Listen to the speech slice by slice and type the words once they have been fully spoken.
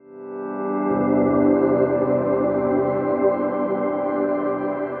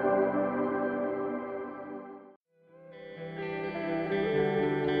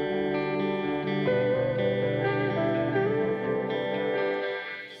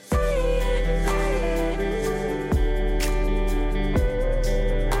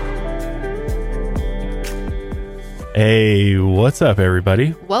Hey, what's up,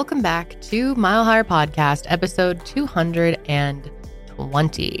 everybody? Welcome back to Mile Higher Podcast, episode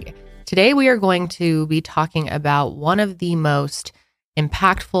 220. Today, we are going to be talking about one of the most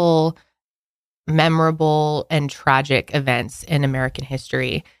impactful, memorable, and tragic events in American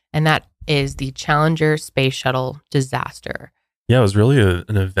history, and that is the Challenger Space Shuttle disaster. Yeah, it was really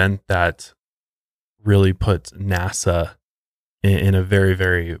an event that really put NASA in a very,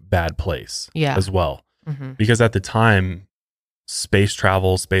 very bad place as well. Mm-hmm. Because at the time, space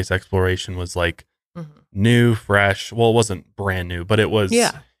travel, space exploration was like new, fresh. Well, it wasn't brand new, but it was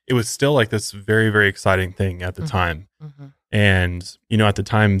still like this very, very exciting thing at the time. Mm-hmm. And, you know, at the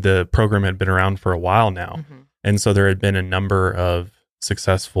time, the program had been around for a while now. Mm-hmm. And so there had been a number of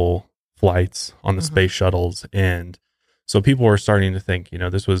successful flights on the space shuttles. And so people were starting to think,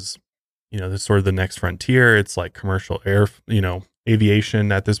 this was, this sort of the next frontier. It's like commercial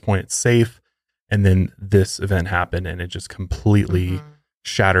aviation at this point, it's safe. And then this event happened and it just completely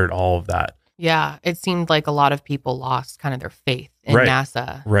shattered all of that. Yeah, it seemed like a lot of people lost kind of their faith in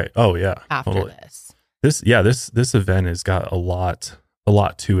NASA. Right. Oh, yeah. After totally. this. This event has got a lot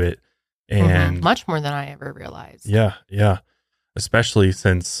to it. And much more than I ever realized. Yeah. Especially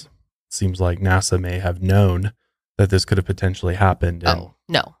since it seems like NASA may have known that this could have potentially happened.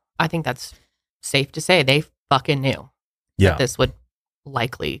 No. I think that's safe to say. They fucking knew that this would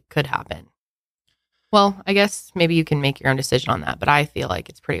likely could happen. Well, I guess maybe you can make your own decision on that, but I feel like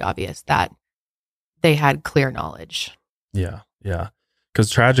it's pretty obvious that they had clear knowledge. Yeah. Because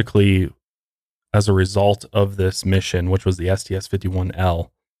tragically, as a result of this mission, which was the STS-51L,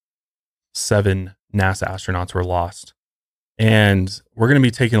 7 NASA astronauts were lost. And we're going to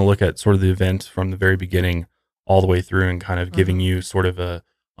be taking a look at sort of the event from the very beginning all the way through and kind of giving you sort of a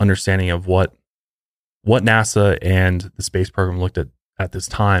understanding of what NASA and the space program looked at this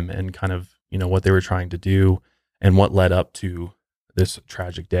time and kind of, what they were trying to do and what led up to this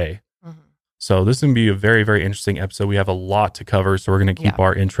tragic day. So this is going to be a very, very interesting episode. We have a lot to cover, so we're going to keep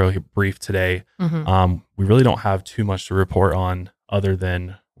our intro brief today. We really don't have too much to report on other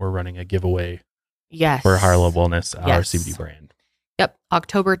than we're running a giveaway for Higher Love Wellness, our CBD brand. Yep,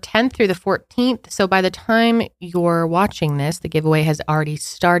 October 10th through the 14th. So by the time you're watching this, the giveaway has already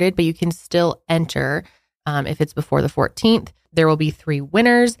started, but you can still enter if it's before the 14th. There will be 3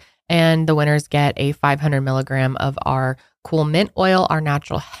 winners. And the winners get a 500 milligram of our cool mint oil, our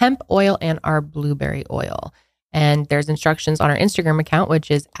natural hemp oil, and our blueberry oil. And there's instructions on our Instagram account, which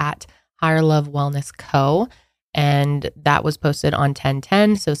is at Higher Love Wellness Co. And that was posted on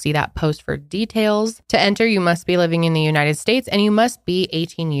 10/10. So see that post for details. To enter, you must be living in the United States and you must be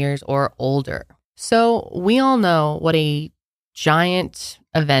 18 years or older. So we all know what a giant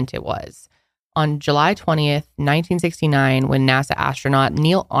event it was. On July 20th, 1969, when NASA astronaut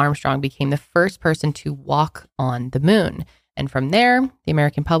Neil Armstrong became the first person to walk on the moon. And from there, the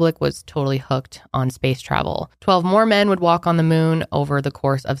American public was totally hooked on space travel. 12 more men would walk on the moon over the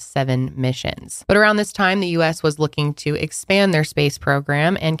course of 7 missions. But around this time, the U.S. was looking to expand their space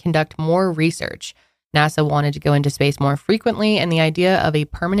program and conduct more research. NASA wanted to go into space more frequently, and the idea of a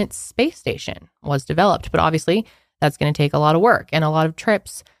permanent space station was developed. But obviously, that's going to take a lot of work and a lot of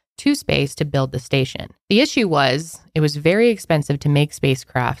trips to space to build the station. The issue was it was very expensive to make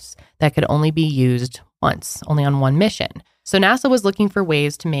spacecrafts that could only be used once, only on one mission. So NASA was looking for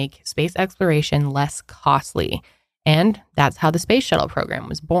ways to make space exploration less costly. And that's how the Space Shuttle program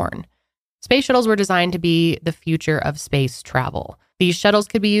was born. Space shuttles were designed to be the future of space travel. These shuttles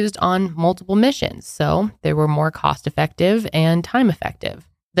could be used on multiple missions, so they were more cost-effective and time-effective.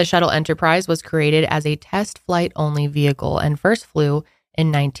 The Shuttle Enterprise was created as a test flight-only vehicle and first flew in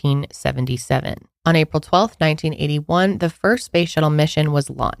 1977. On April 12, 1981, the first space shuttle mission was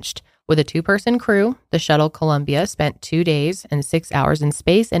launched. With a 2-person crew, the shuttle Columbia spent 2 days and 6 hours in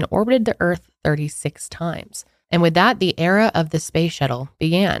space and orbited the Earth 36 times. And with that, the era of the space shuttle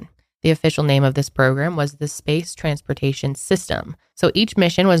began. The official name of this program was the Space Transportation System. So each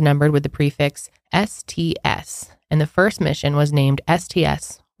mission was numbered with the prefix STS, and the first mission was named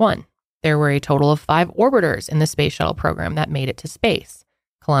STS-1. There were a total of 5 orbiters in the space shuttle program that made it to space: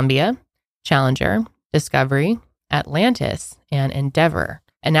 Columbia, Challenger, Discovery, Atlantis, and Endeavour.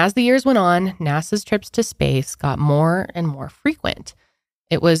 And as the years went on, NASA's trips to space got more and more frequent.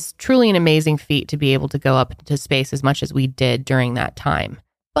 It was truly an amazing feat to be able to go up into space as much as we did during that time.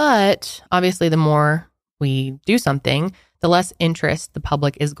 But obviously, the more we do something, the less interest the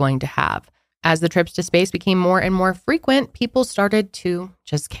public is going to have. As the trips to space became more and more frequent, people started to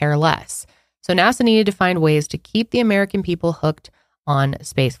just care less. So NASA needed to find ways to keep the American people hooked on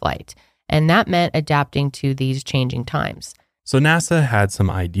spaceflight. And that meant adapting to these changing times. So NASA had some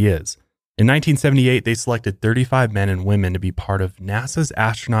ideas. In 1978, they selected 35 men and women to be part of NASA's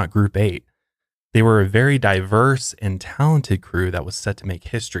astronaut Group 8. They were a very diverse and talented crew that was set to make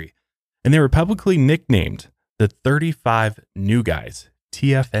history, and they were publicly nicknamed the 35 New Guys,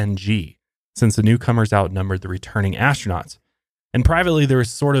 TFNG, since the newcomers outnumbered the returning astronauts. And privately, there was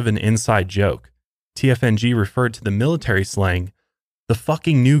sort of an inside joke. TFNG referred to the military slang, the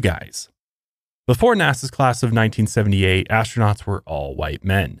fucking new guys. Before NASA's class of 1978, astronauts were all white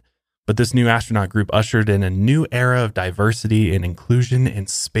men. But this new astronaut group ushered in a new era of diversity and inclusion in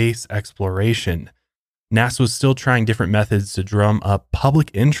space exploration. NASA was still trying different methods to drum up public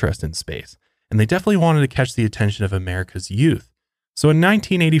interest in space, and they definitely wanted to catch the attention of America's youth. So in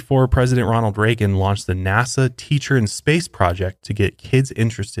 1984, President Ronald Reagan launched the NASA Teacher in Space Project to get kids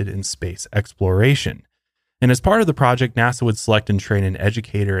interested in space exploration. And as part of the project, NASA would select and train an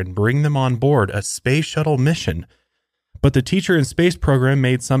educator and bring them on board a space shuttle mission. But the Teacher in Space program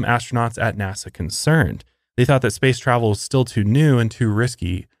made some astronauts at NASA concerned. They thought that space travel was still too new and too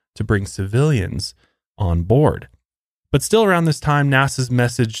risky to bring civilians on board. But still around this time, NASA's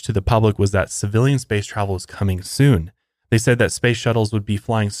message to the public was that civilian space travel is coming soon. They said that space shuttles would be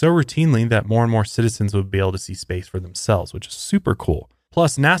flying so routinely that more and more citizens would be able to see space for themselves, which is super cool.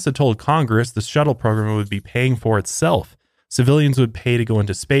 Plus, NASA told Congress the shuttle program would be paying for itself. Civilians would pay to go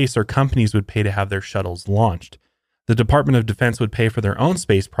into space, or companies would pay to have their shuttles launched. The Department of Defense would pay for their own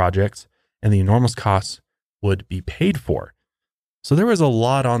space projects, and the enormous costs would be paid for. So there was a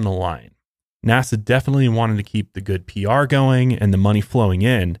lot on the line. NASA definitely wanted to keep the good PR going and the money flowing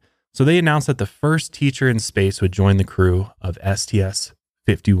in, so they announced that the first teacher in space would join the crew of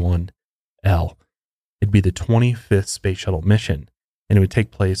STS-51L. It'd be the 25th Space Shuttle mission, and it would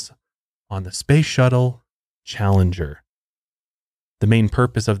take place on the Space Shuttle Challenger. The main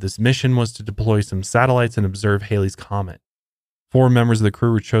purpose of this mission was to deploy some satellites and observe Halley's Comet. 4 members of the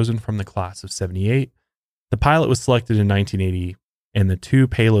crew were chosen from the class of 78. The pilot was selected in 1980, and the 2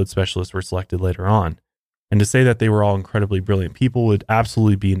 payload specialists were selected later on. And to say that they were all incredibly brilliant people would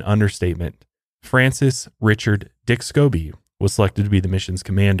absolutely be an understatement. Francis Richard Dick Scobie was selected to be the mission's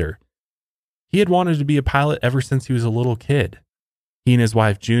commander. He had wanted to be a pilot ever since he was a little kid. He and his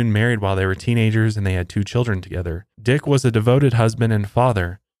wife June married while they were teenagers, and they had 2 children together. Dick was a devoted husband and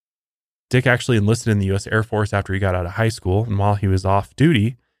father. Dick actually enlisted in the U.S. Air Force after he got out of high school, and while he was off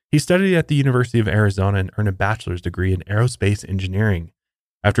duty, he studied at the University of Arizona and earned a bachelor's degree in aerospace engineering.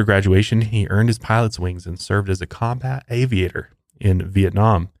 After graduation, he earned his pilot's wings and served as a combat aviator in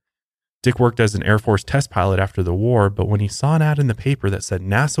Vietnam. Dick worked as an Air Force test pilot after the war, but when he saw an ad in the paper that said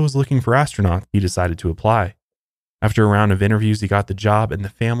NASA was looking for astronauts, he decided to apply. After a round of interviews, he got the job, and the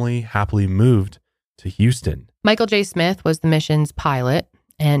family happily moved to Houston. Michael J. Smith was the mission's pilot,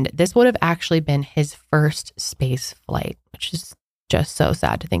 and this would have actually been his first space flight, which is just so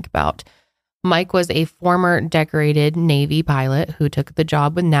sad to think about. Mike was a former decorated Navy pilot who took the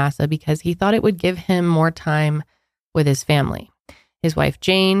job with NASA because he thought it would give him more time with his family, his wife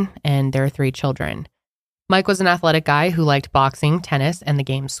Jane, and their 3 children. Mike was an athletic guy who liked boxing, tennis, and the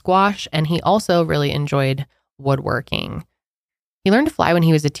game squash, and he also really enjoyed woodworking. He learned to fly when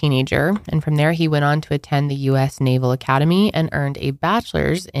he was a teenager, and from there he went on to attend the U.S. Naval Academy and earned a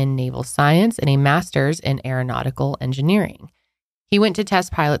bachelor's in naval science and a master's in aeronautical engineering. He went to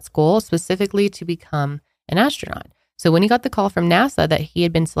test pilot school specifically to become an astronaut. So when he got the call from NASA that he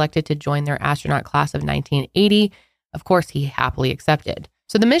had been selected to join their astronaut class of 1980, of course he happily accepted.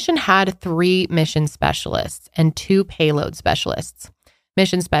 So the mission had 3 mission specialists and 2 payload specialists.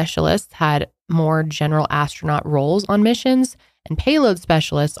 Mission specialists had more general astronaut roles on missions, and payload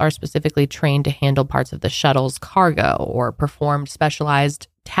specialists are specifically trained to handle parts of the shuttle's cargo or performed specialized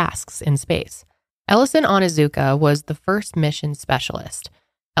tasks in space. Ellison Onizuka was the first mission specialist.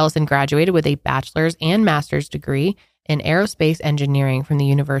 Ellison graduated with a bachelor's and master's degree in aerospace engineering from the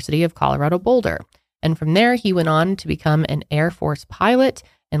University of Colorado Boulder. And from there, he went on to become an Air Force pilot,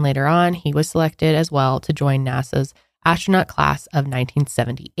 and later on, he was selected as well to join NASA's astronaut class of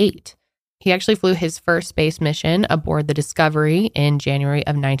 1978. He actually flew his first space mission aboard the Discovery in January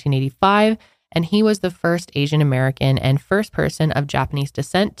of 1985, and he was the first Asian American and first person of Japanese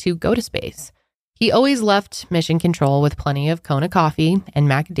descent to go to space. He always left mission control with plenty of Kona coffee and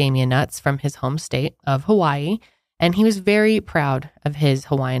macadamia nuts from his home state of Hawaii, and he was very proud of his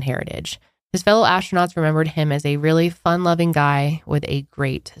Hawaiian heritage. His fellow astronauts remembered him as a really fun-loving guy with a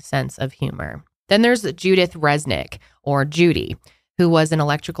great sense of humor. Then there's Judith Resnick, or Judy, who was an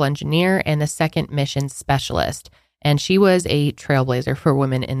electrical engineer and the second mission specialist, and she was a trailblazer for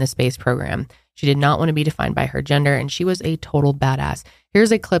women in the space program. She did not want to be defined by her gender, and she was a total badass.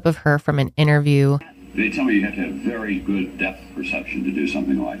 Here's a clip of her from an interview. They tell me you have to have very good depth perception to do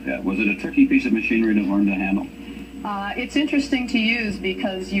something like that. Was it a tricky piece of machinery to learn to handle? It's interesting to use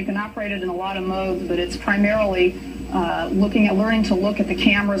because you can operate it in a lot of modes, but it's primarily learning to look at the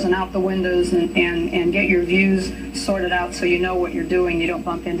cameras and out the windows and get your views sorted out so you know what you're doing. You don't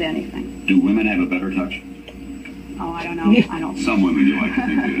bump into anything. Do women have a better touch? Oh, I don't know. I don't. Some women do, I can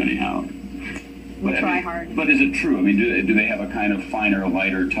think of anyhow. We try hard. But is it true? I mean, do they have a kind of finer,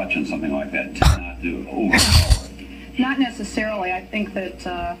 lighter touch on something like that to not do overpower? Not necessarily. I think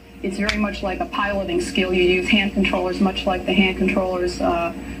that it's very much like a piloting skill. You use hand controllers much like the hand controllers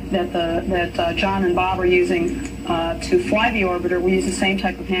that John and Bob are using to fly the orbiter. We use the same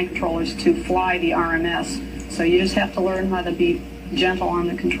type of hand controllers to fly the RMS. So you just have to learn how to be gentle on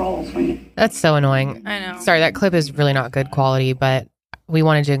the controls. That's so annoying. I know. Sorry, that clip is really not good quality, but we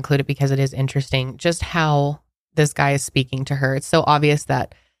wanted to include it because it is interesting just how this guy is speaking to her. It's so obvious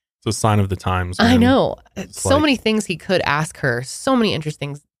that It's a sign of the times. I man. know. It's So like- many things he could ask her. So many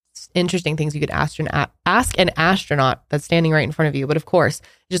interesting things you could ask an astronaut that's standing right in front of you. But of course,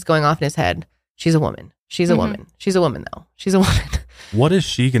 just going off in his head, she's a woman. She's a woman. She's a woman, though. She's a woman. What is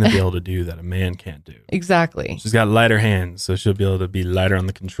she going to be able to do that a man can't do? Exactly. She's got lighter hands, so she'll be able to be lighter on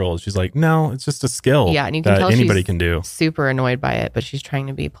the controls. She's like, no, it's just a skill Yeah, and you can that tell anybody she's can do. super annoyed by it, but she's trying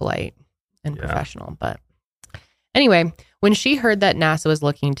to be polite and Yeah. professional. But anyway, when she heard that NASA was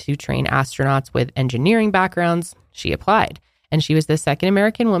looking to train astronauts with engineering backgrounds, she applied. And she was the second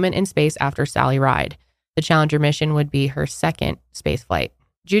American woman in space after Sally Ride. The Challenger mission would be her second space flight.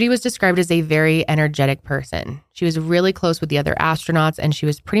 Judy was described as a very energetic person. She was really close with the other astronauts, and she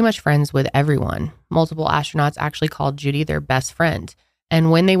was pretty much friends with everyone. Multiple astronauts actually called Judy their best friend.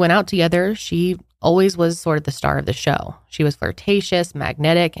 And when they went out together, she always was sort of the star of the show. She was flirtatious,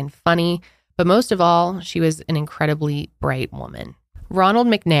 magnetic, and funny. But most of all, she was an incredibly bright woman. Ronald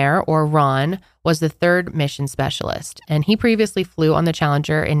McNair, or Ron, was the third mission specialist, and he previously flew on the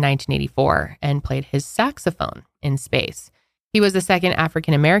Challenger in 1984 and played his saxophone in space. He was the second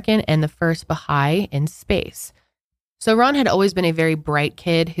African American and the first Baha'i in space. So Ron had always been a very bright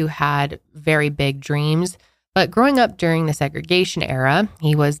kid who had very big dreams, but growing up during the segregation era,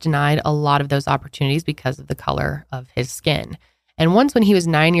 he was denied a lot of those opportunities because of the color of his skin. And once when he was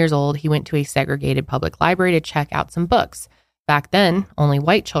 9 years old, he went to a segregated public library to check out some books. Back then, only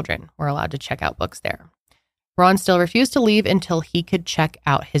white children were allowed to check out books there. Ron still refused to leave until he could check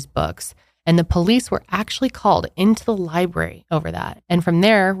out his books. And the police were actually called into the library over that. And from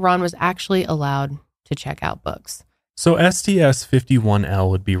there, Ron was actually allowed to check out books. So STS-51L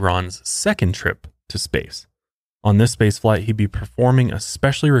would be Ron's second trip to space. On this space flight, he'd be performing a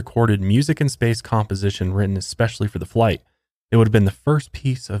specially recorded music and space composition written especially for the flight. It would have been the first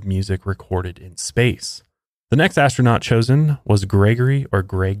piece of music recorded in space. The next astronaut chosen was Greg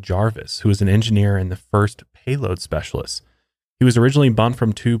Jarvis, who was an engineer and the first payload specialist. He was originally bumped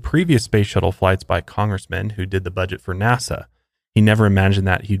from 2 previous space shuttle flights by congressmen who did the budget for NASA. He never imagined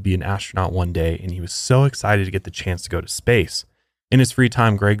that he'd be an astronaut one day, and he was so excited to get the chance to go to space. In his free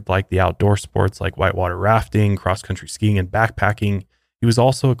time, Greg liked the outdoor sports like whitewater rafting, cross-country skiing, and backpacking. He was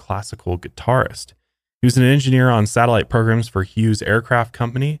also a classical guitarist. He was an engineer on satellite programs for Hughes Aircraft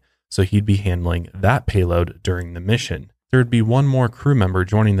Company, so he'd be handling that payload during the mission. There would be one more crew member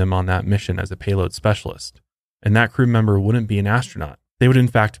joining them on that mission as a payload specialist. And that crew member wouldn't be an astronaut. They would in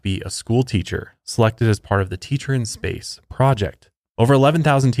fact be a school teacher, selected as part of the Teacher in Space project. Over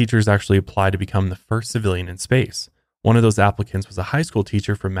 11,000 teachers actually applied to become the first civilian in space. One of those applicants was a high school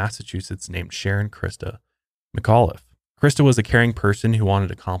teacher from Massachusetts named Sharon Krista McAuliffe. Krista was a caring person who wanted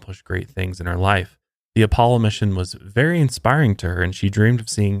to accomplish great things in her life. The Apollo mission was very inspiring to her, and she dreamed of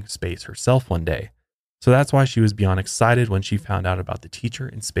seeing space herself one day. So that's why she was beyond excited when she found out about the Teacher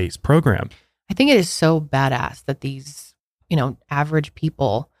in Space program. I think it is so badass that these, average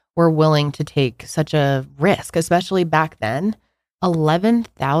people were willing to take such a risk, especially back then.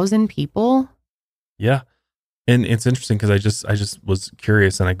 11,000 people. Yeah. And it's interesting because I just was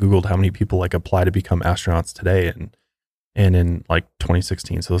curious and I Googled how many people apply to become astronauts today. And in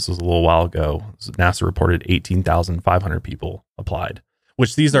 2016, so this was a little while ago, NASA reported 18,500 people applied,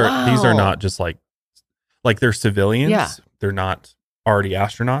 which these are not just like they're civilians. Yeah. They're not already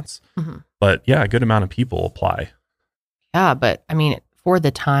astronauts, Mm-hmm. but yeah, a good amount of people apply. Yeah, but I mean, for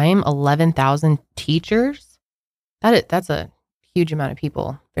the time, 11,000 teachers, that's a huge amount of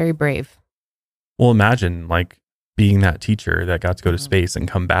people. Very brave. Well, imagine being that teacher that got to go to space and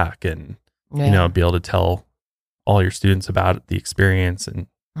come back and, be able to tell all your students about the experience and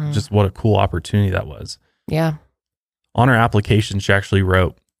just what a cool opportunity that was. Yeah. On her application, she actually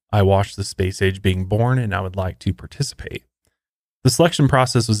wrote, "I watched the space age being born and I would like to participate." The selection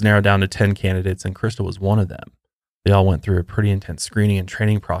process was narrowed down to 10 candidates, and Krista was one of them. They all went through a pretty intense screening and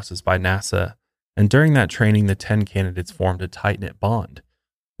training process by NASA, and during that training, the 10 candidates formed a tight-knit bond.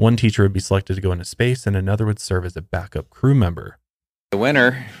 One teacher would be selected to go into space, and another would serve as a backup crew member. The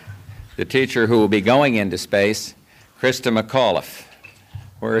winner, the teacher who will be going into space, Krista McAuliffe.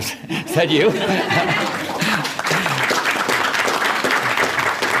 Is that you?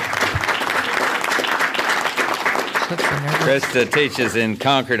 Krista teaches in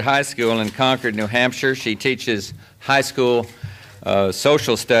Concord High School in Concord, New Hampshire. She teaches high school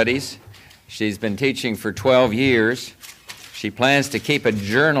social studies. She's been teaching for 12 years. She plans to keep a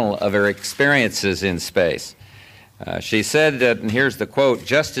journal of her experiences in space. She said that, and here's the quote,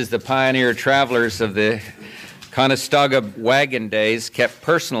 "Just as the pioneer travelers of the Conestoga wagon days kept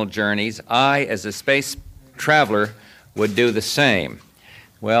personal journeys, I, as a space traveler, would do the same."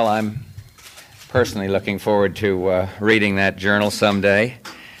 Well, I'm personally looking forward to reading that journal someday.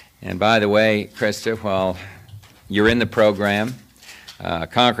 And by the way, Krista, while you're in the program,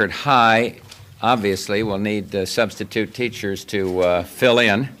 Concord High obviously will need substitute teachers to fill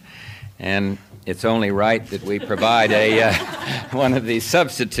in, and it's only right that we provide one of these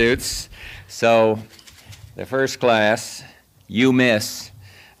substitutes. So the first class, you miss.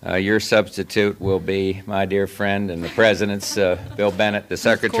 Your substitute will be my dear friend and the president's Bill Bennett, the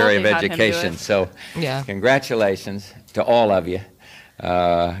Secretary of Education. So congratulations to all of you.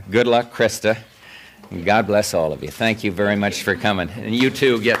 Good luck, Krista. And God bless all of you. Thank you very much for coming. And you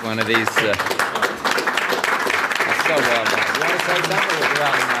too get one of these. That's so well done. You want to say something?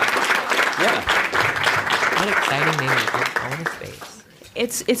 Yeah. What exciting news. Going to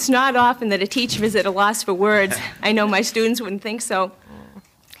space. It's not often that a teacher is at a loss for words. I know my students wouldn't think so.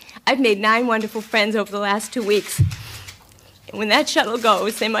 I've made 9 wonderful friends over the last 2 weeks. And when that shuttle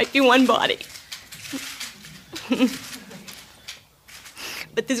goes, they might be one body.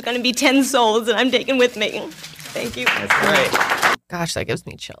 But there's going to be 10 souls that I'm taking with me. Thank you. That's great. Gosh, that gives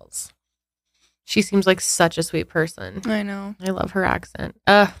me chills. She seems like such a sweet person. I know. I love her accent.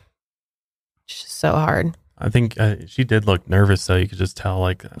 It's just so hard. I think she did look nervous, though. You could just tell,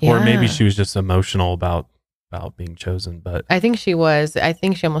 or maybe she was just emotional about being chosen. But I think she was. I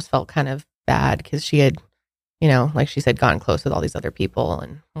think she almost felt kind of bad because she had, like she said, gotten close with all these other people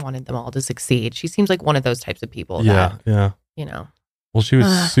and wanted them all to succeed. She seems like one of those types of people. Yeah. Well, she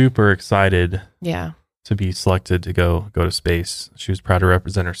was super excited. Yeah. To be selected to go to space. She was proud to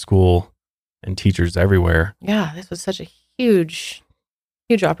represent her school and teachers everywhere. Yeah, this was such a huge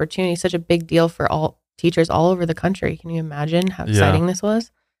opportunity, such a big deal for all teachers all over the country. Can you imagine how exciting this was?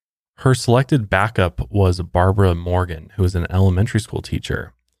 Her selected backup was Barbara Morgan, who was an elementary school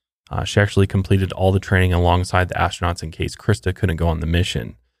teacher. She actually completed all the training alongside the astronauts in case Krista couldn't go on the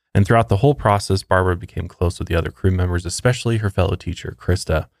mission. And throughout the whole process, Barbara became close with the other crew members, especially her fellow teacher,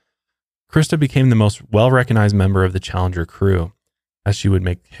 Krista. Krista became the most well-recognized member of the Challenger crew, as she would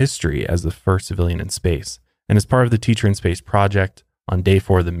make history as the first civilian in space. And as part of the Teacher in Space project, on day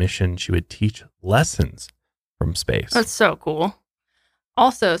 4 of the mission, she would teach lessons from space. That's so cool.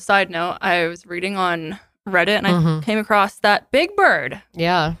 Also, side note, I was reading on Reddit and I came across that Big Bird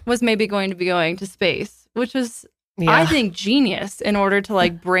was maybe going to be going to space, which is, I think, genius in order to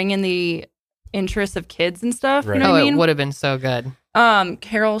bring in the interest of kids and stuff. Right. You know what I mean? It would have been so good.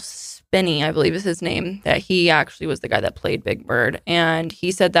 Carol Spinney, I believe is his name, that he actually was the guy that played Big Bird. And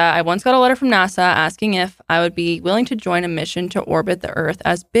he said that I once got a letter from NASA asking if I would be willing to join a mission to orbit the Earth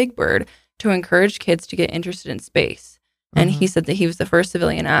as Big Bird to encourage kids to get interested in space. And he said that he was the first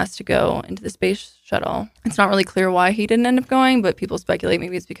civilian asked to go into the space shuttle. It's not really clear why he didn't end up going, but people speculate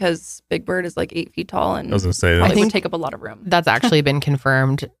maybe it's because Big Bird is 8 feet tall and I was going to say that. probably would take up a lot of room. That's actually been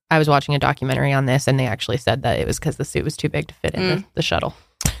confirmed. I was watching a documentary on this, and they actually said that it was because the suit was too big to fit in the shuttle.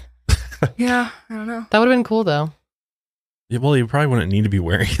 Yeah, I don't know. That would have been cool, though. Yeah, well, you probably wouldn't need to be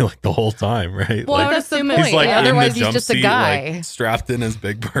wearing it the whole time, right? Well, that's the point. He's in Otherwise, the he's just a jumpsuit, guy. strapped in as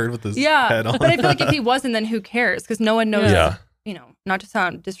Big Bird with his head on. But I feel like if he wasn't, then who cares? Because no one knows, not to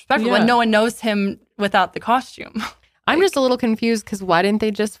sound disrespectful, but no one knows him without the costume. I'm just a little confused because why didn't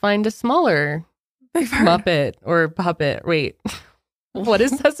they just find a smaller Muppet or puppet? Wait, what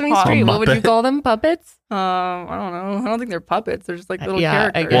is Sesame Street? What would you call them? Puppets? I don't know. I don't think they're puppets. They're just little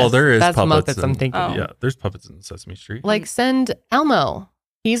characters. Well, there is that's puppets. Muppets I'm thinking. Yeah, there's puppets in Sesame Street. Send Elmo.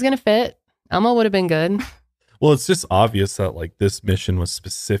 He's going to fit. Elmo would have been good. Well, it's just obvious that this mission was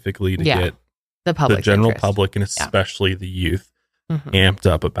specifically to get the general public and especially the youth amped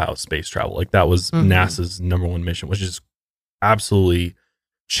up about space travel. That was NASA's #1 mission, which is absolutely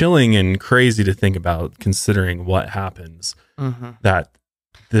chilling and crazy to think about, considering what happens that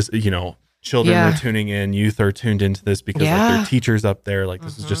this, children Yeah. were tuning in, youth are tuned into this because like Yeah. their teachers up there, like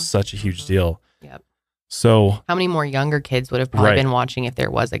this is just such a huge deal. Yep. So How many more younger kids would have probably Right. been watching if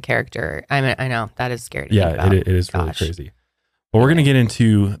there was a character? I mean, I know that is scary to think yeah, about. it is really Gosh. crazy. But we're going to get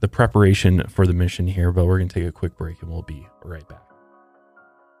into the preparation for the mission here, but we're going to take a quick break and we'll be right back.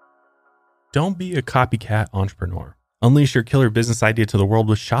 Don't be a copycat entrepreneur. Unleash your killer business idea to the world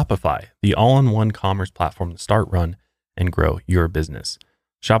with Shopify, the all-in-one commerce platform to start, run, and grow your business.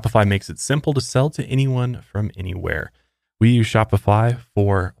 Shopify makes it simple to sell to anyone from anywhere. We use Shopify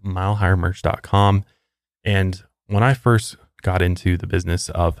for milehighermerch.com. And when I first got into the business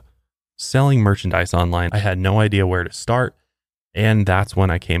of selling merchandise online, I had no idea where to start. And that's when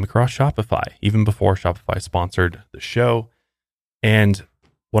I came across Shopify, even before Shopify sponsored the show. And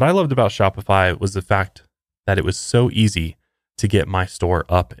what I loved about Shopify was the fact that it was so easy to get my store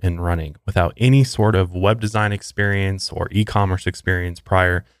up and running without any sort of web design experience or e-commerce experience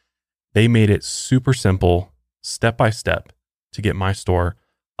prior. They made it super simple, step by step, to get my store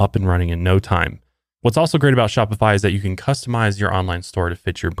up and running in no time. What's also great about Shopify is that you can customize your online store to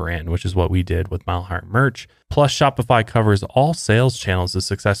fit your brand, which is what we did with Mile Higher Merch. Plus, Shopify covers all sales channels to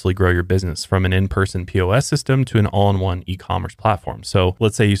successfully grow your business, from an in-person POS system to an all-in-one e-commerce platform. So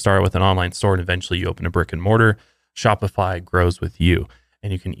let's say you start with an online store and eventually you open a brick and mortar. Shopify grows with you,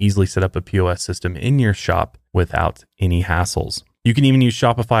 and you can easily set up a POS system in your shop without any hassles. You can even use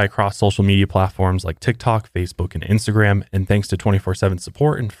Shopify across social media platforms like TikTok, Facebook, and Instagram. And thanks to 24/7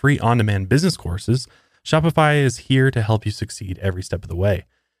 support and free on-demand business courses, Shopify is here to help you succeed every step of the way.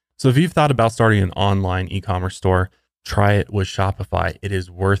 So if you've thought about starting an online e-commerce store, try it with Shopify. It is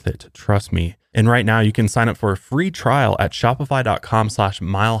worth it. Trust me. And right now you can sign up for a free trial at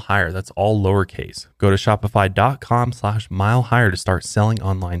shopify.com/milehigher. That's all lowercase. Go to shopify.com/milehigher to start selling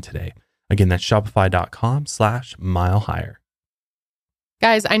online today. Again, that's shopify.com/milehigher.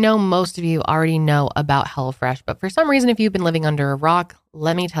 Guys, I know most of you already know about HelloFresh, but for some reason, if you've been living under a rock,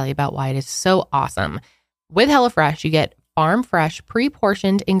 let me tell you about why it is so awesome. With HelloFresh, you get farm fresh,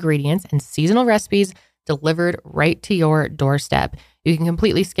 pre-portioned ingredients and seasonal recipes delivered right to your doorstep. You can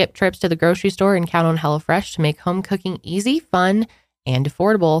completely skip trips to the grocery store and count on HelloFresh to make home cooking easy, fun, and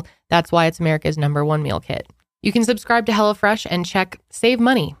affordable. That's why it's America's #1 meal kit. You can subscribe to HelloFresh and check Save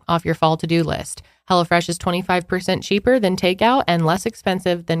Money off your fall to-do list. HelloFresh is 25% cheaper than takeout and less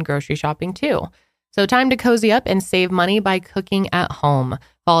expensive than grocery shopping too. So time to cozy up and save money by cooking at home.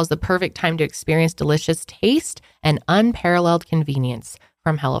 Fall is the perfect time to experience delicious taste and unparalleled convenience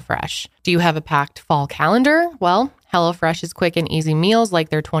from HelloFresh. Do you have a packed fall calendar? Well, HelloFresh's quick and easy meals, like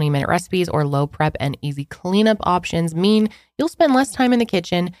their 20-minute recipes or low prep and easy cleanup options, mean you'll spend less time in the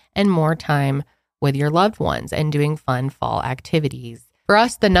kitchen and more time with your loved ones and doing fun fall activities. For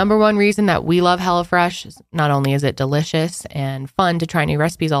us, the #1 reason that we love HelloFresh is not only is it delicious and fun to try new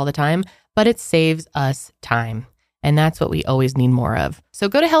recipes all the time, but it saves us time. And that's what we always need more of. So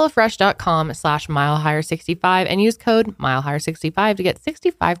go to HelloFresh.com/milehigher65 and use code milehigher65 to get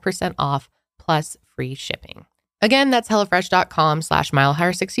 65% off plus free shipping. Again, that's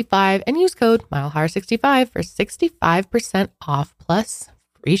HelloFresh.com/milehigher65 and use code milehigher65 for 65% off plus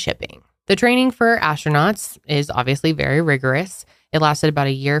free shipping. The training for astronauts is obviously very rigorous. It lasted about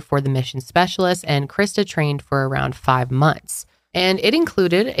a year for the mission specialist, and Krista trained for around 5 months. And it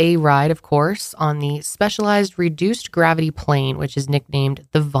included a ride, of course, on the specialized reduced gravity plane, which is nicknamed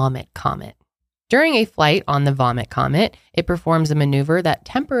the Vomit Comet. During a flight on the Vomit Comet, it performs a maneuver that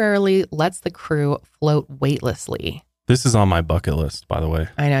temporarily lets the crew float weightlessly. This is on my bucket list, by the way.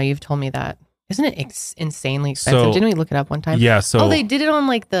 I know, you've told me that. Isn't it insanely expensive? So- Didn't we look it up one time? Yeah, so... Oh, they did it on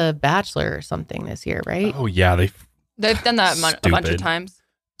like The Bachelor or something this year, right? Oh, yeah, They've done that a bunch of Stupid. times.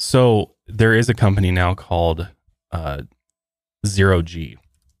 So there is a company now called Zero G.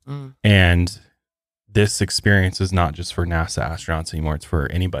 Mm. And this experience is not just for NASA astronauts anymore. It's for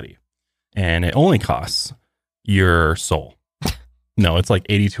anybody. And it only costs your soul. No, it's like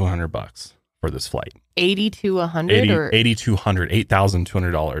 $8,200 for this flight. 80 to 100 or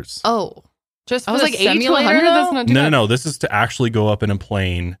 $8,200. Oh, Just I for was the like 80 to simulator, 100. That's though? not too No, bad. no. This is to actually go up in a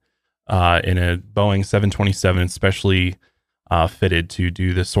plane, in a Boeing 727, especially fitted to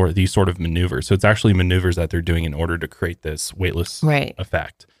do these sort of maneuvers. So it's actually maneuvers that they're doing in order to create this weightless Right.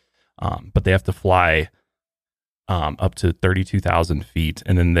 effect. But they have to fly up to 32,000 feet,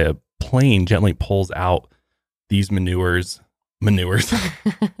 and then the plane gently pulls out these maneuvers.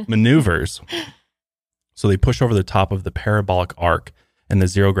 So they push over the top of the parabolic arc, and the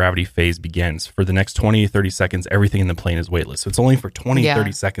zero gravity phase begins. For the next 20 to 30 seconds, everything in the plane is weightless. So it's only for 20, Yeah.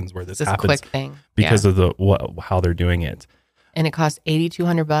 30 seconds where this This happens quick thing. because of how they're doing it. And it costs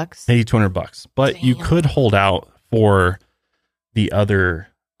 $8,200. $8,200. But you Damn. could hold out for the other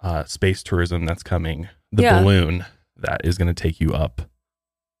space tourism that's coming, the Yeah. balloon that is going to take you up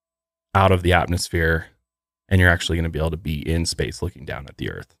out of the atmosphere, and you're actually going to be able to be in space looking down at the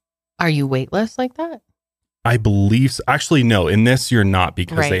Earth. Are you weightless like that? I believe so. Actually, no, in this you're not,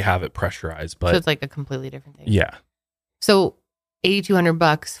 because Right. they have it pressurized, but So it's like a completely different thing. yeah, So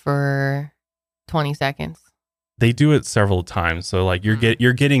 $8,200 for 20 seconds. they do it several times. So like you're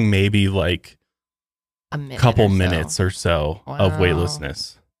getting maybe like A minute. couple or so. minutes or so of Wow.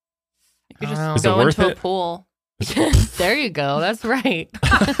 weightlessness. You could Wow. just Is it go worth into a it? pool. There you go. That's right.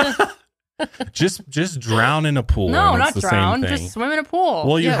 Just drown in a pool. No, and not it's the drown. Same thing. Just swim in a pool.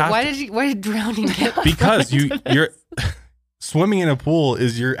 Well, you Yeah, have why to, did drowning get because into this? you're swimming in a pool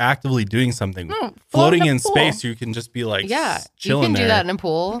is you're actively doing something. No, Floating float in a pool. space, you can just be like Yeah, you chilling can do there. that in a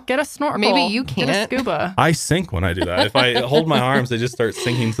pool. Get a snorkel. Maybe you Get a can't. scuba. I sink when I do that. If I hold my arms, they just start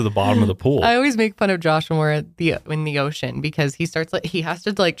sinking to the bottom of the pool. I always make fun of Josh when we're in the ocean because he has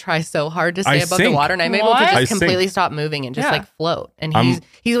to try so hard to stay above the sink. water, and I'm able to What? just I sink. completely stop moving and just Yeah. float. And I'm-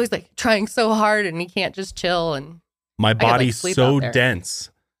 he's always trying so hard, and he can't just chill. And My could, body's sleep so out there. dense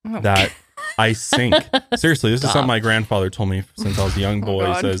Oh. that I sink. Seriously, this is Stop. something my grandfather told me since I was a young boy.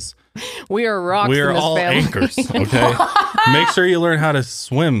 He God. says, we are rocks. we are in this all family. anchors, okay? Make sure you learn how to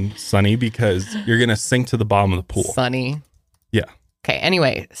swim, Sonny, because you're going to sink to the bottom of the pool. Sunny. Yeah. Okay.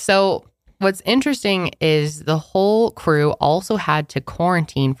 Anyway, so what's interesting is the whole crew also had to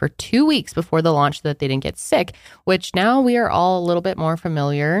quarantine for 2 weeks before the launch so that they didn't get sick, which now we are all a little bit more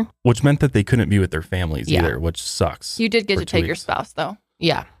familiar. Which meant that they couldn't be with their families Yeah. either, which sucks. You did get for to 2 take your weeks. spouse, though.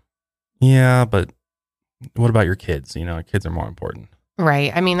 Yeah. Yeah, but what about your kids? Kids are more important.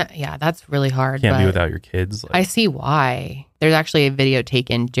 Right. I mean, yeah, that's really hard. Can't be but without your kids. I see why. There's actually a video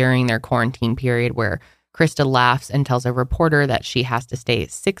taken during their quarantine period where Krista laughs and tells a reporter that she has to stay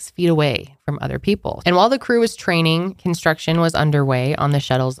 6 feet away from other people. And while the crew was training, construction was underway on the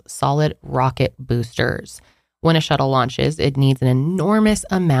shuttle's solid rocket boosters. When a shuttle launches, it needs an enormous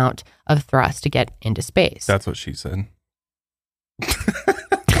amount of thrust to get into space. That's what she said.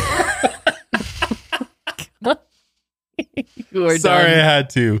 You are Sorry, done. I had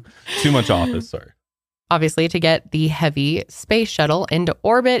to. Too much office. Sorry. Obviously, to get the heavy space shuttle into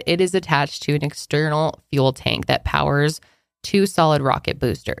orbit, it is attached to an external fuel tank that powers 2 solid rocket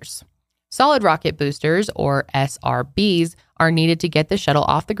boosters. Solid rocket boosters, or SRBs, are needed to get the shuttle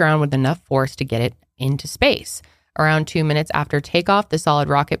off the ground with enough force to get it into space. Around 2 minutes after takeoff, the solid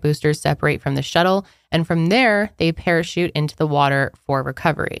rocket boosters separate from the shuttle, and from there, they parachute into the water for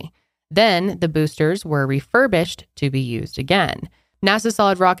recovery. Then, the boosters were refurbished to be used again. NASA's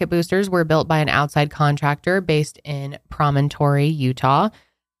solid rocket boosters were built by an outside contractor based in Promontory, Utah,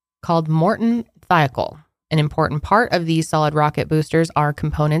 called Morton Thiokol. An important part of these solid rocket boosters are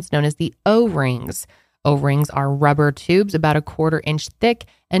components known as the O-rings. O-rings are rubber tubes about 1/4 inch thick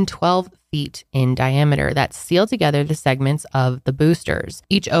and 12 feet in diameter that seal together the segments of the boosters.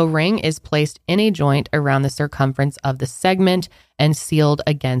 Each O-ring is placed in a joint around the circumference of the segment and sealed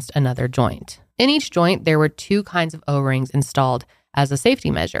against another joint. In each joint, there were 2 kinds of O-rings installed as a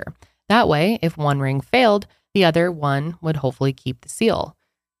safety measure. That way, if one ring failed, the other one would hopefully keep the seal.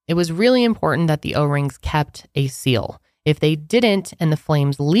 It was really important that the O-rings kept a seal. If they didn't and the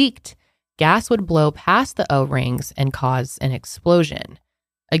flames leaked, gas would blow past the O-rings and cause an explosion.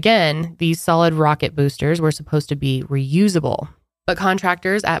 Again, these solid rocket boosters were supposed to be reusable, but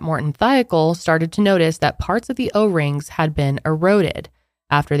contractors at Morton Thiokol started to notice that parts of the O-rings had been eroded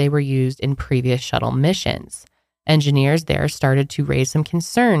after they were used in previous shuttle missions. Engineers there started to raise some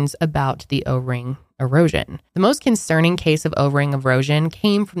concerns about the O-ring erosion. The most concerning case of O-ring erosion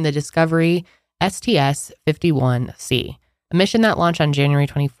came from the Discovery STS-51C, a mission that launched on January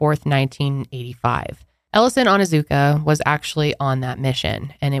 24th, 1985. Ellison Onizuka was actually on that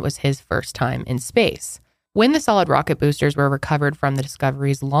mission, and it was his first time in space. When the solid rocket boosters were recovered from the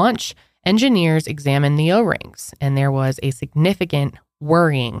Discovery's launch, engineers examined the O-rings, and there was a significant,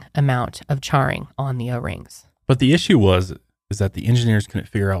 worrying amount of charring on the O-rings. But the issue is that the engineers couldn't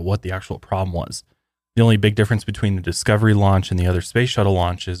figure out what the actual problem was. The only big difference between the Discovery launch and the other space shuttle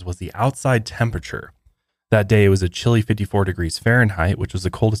launches was the outside temperature. That day, it was a chilly 54 degrees Fahrenheit, which was the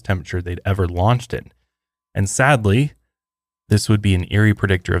coldest temperature they'd ever launched in. And sadly, this would be an eerie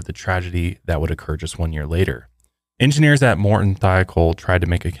predictor of the tragedy that would occur just 1 year later. Engineers at Morton Thiokol tried to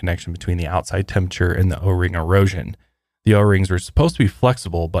make a connection between the outside temperature and the O-ring erosion. The O-rings were supposed to be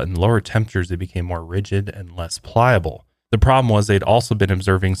flexible, but in lower temperatures, they became more rigid and less pliable. The problem was they'd also been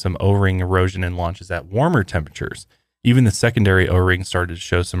observing some O-ring erosion in launches at warmer temperatures. Even the secondary O-ring started to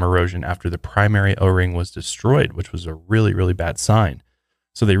show some erosion after the primary O-ring was destroyed, which was a really, really bad sign.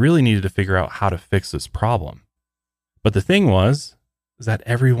 So they really needed to figure out how to fix this problem. But the thing was was that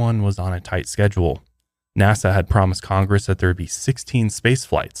everyone was on a tight schedule. NASA had promised Congress that there would be 16 space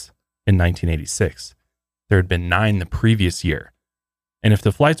flights in 1986. There had been 9 the previous year. And if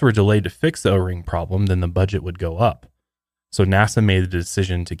the flights were delayed to fix the O-ring problem, then the budget would go up. So NASA made the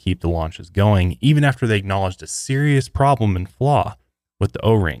decision to keep the launches going, even after they acknowledged a serious problem and flaw with the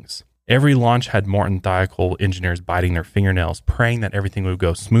O-rings. Every launch had Morton Thiokol engineers biting their fingernails, praying that everything would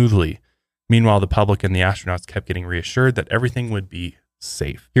go smoothly. Meanwhile, the public and the astronauts kept getting reassured that everything would be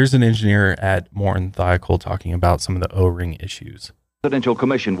safe. Here's an engineer at Morton Thiokol talking about some of the O-ring issues. The Presidential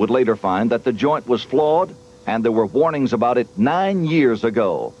Commission would later find that the joint was flawed, and there were warnings about it 9 years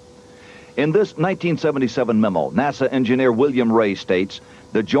ago. In this 1977 memo, NASA engineer William Ray states,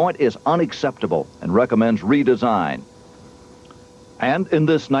 the joint is unacceptable and recommends redesign. And in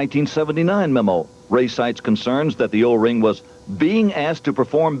this 1979 memo, Ray cites concerns that the O-ring was being asked to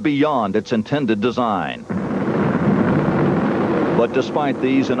perform beyond its intended design. But despite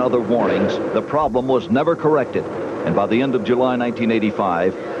these and other warnings, the problem was never corrected. And by the end of July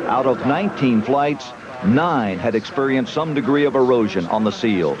 1985, out of 19 flights, 9 had experienced some degree of erosion on the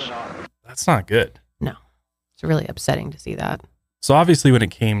seals. That's not good. No, it's really upsetting to see that. So obviously when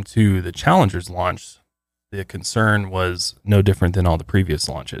it came to the Challenger's launch, the concern was no different than all the previous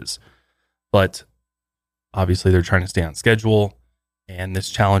launches. But obviously they're trying to stay on schedule, and this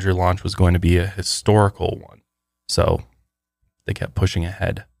Challenger launch was going to be a historical one. So they kept pushing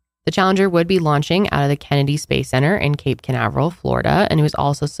ahead. The Challenger would be launching out of the Kennedy Space Center in Cape Canaveral, Florida, and it was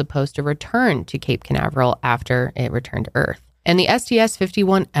also supposed to return to Cape Canaveral after it returned to Earth. And the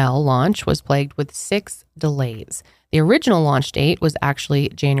STS-51L launch was plagued with 6 delays. The original launch date was actually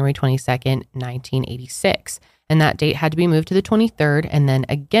January 22nd, 1986, and that date had to be moved to the 23rd and then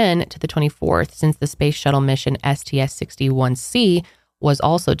again to the 24th since the Space Shuttle mission STS-61C was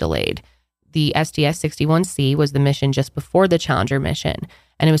also delayed. The STS-61C was the mission just before the Challenger mission,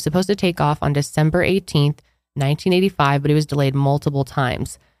 and it was supposed to take off on December 18th, 1985, but it was delayed multiple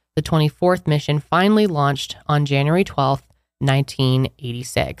times. The 24th mission finally launched on January 12th,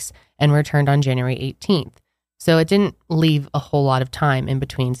 1986, and returned on January 18th. So it didn't leave a whole lot of time in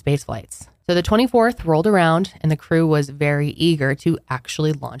between space flights. So the 24th rolled around, and the crew was very eager to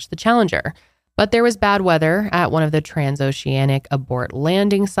actually launch the Challenger. But there was bad weather at one of the transoceanic abort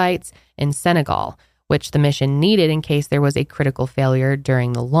landing sites in Senegal, which the mission needed in case there was a critical failure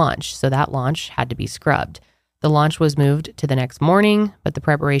during the launch. So that launch had to be scrubbed. The launch was moved to the next morning, but the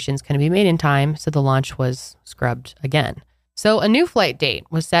preparations couldn't be made in time, so the launch was scrubbed again. So a new flight date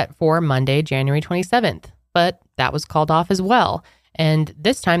was set for Monday, January 27th, but that was called off as well. And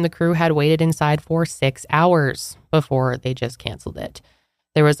this time the crew had waited inside for 6 hours before they just canceled it.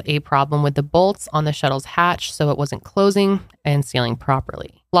 There was a problem with the bolts on the shuttle's hatch, so it wasn't closing and sealing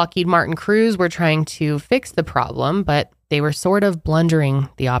properly. Lockheed Martin crews were trying to fix the problem, but they were sort of blundering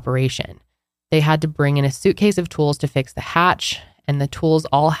the operation. They had to bring in a suitcase of tools to fix the hatch, and the tools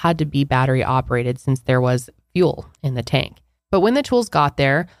all had to be battery operated since there was fuel in the tank. But when the tools got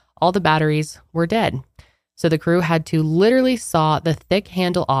there, all the batteries were dead. So the crew had to literally saw the thick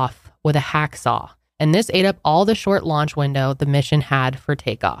handle off with a hacksaw. And this ate up all the short launch window the mission had for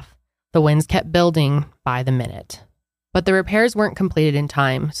takeoff. The winds kept building by the minute. But the repairs weren't completed in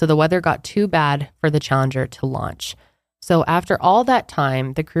time, so the weather got too bad for the Challenger to launch. So after all that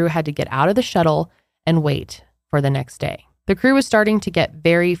time, the crew had to get out of the shuttle and wait for the next day. The crew was starting to get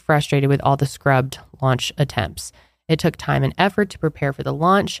very frustrated with all the scrubbed launch attempts. It took time and effort to prepare for the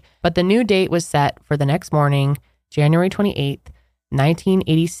launch, but the new date was set for the next morning, January 28th,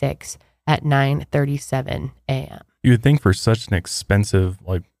 1986, at 9:37 a.m. You would think for such an expensive,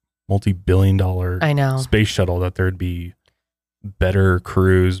 like multi-billion-dollar space shuttle that there'd be better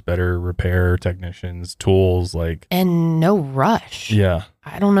crews, better repair technicians, tools, and no rush. Yeah.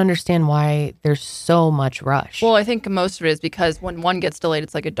 I don't understand why there's so much rush. Well, I think most of it is because when one gets delayed,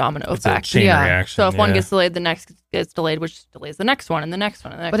 it's like a domino it's effect. A chain reaction. So if one gets delayed, the next gets delayed, which delays the next one and the next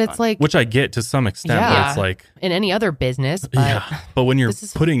one and the next one. But it's like, which I get to some extent, but it's like in any other business. But but when you're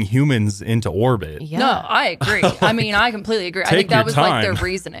putting humans into orbit. No, I agree. I mean, I completely agree. I think that was like their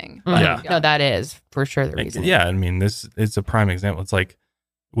reasoning. No, that is for sure the reasoning. Yeah, I mean, this it's a prime example. It's like,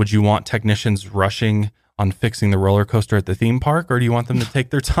 would you want technicians rushing on fixing the roller coaster at the theme park, or do you want them to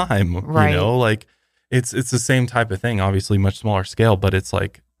take their time? Right. You know, like it's the same type of thing, obviously much smaller scale, but it's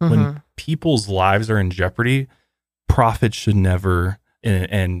like when people's lives are in jeopardy, profit should never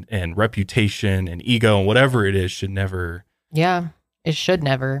and reputation and ego and whatever it is should never. Yeah, it should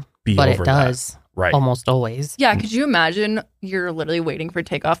never be, but over it does. That. Right. Almost always. Yeah. Could you imagine you're literally waiting for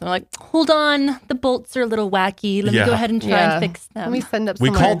takeoff and they're like, hold on, the bolts are a little wacky. Let me go ahead and try and fix them. Let me send up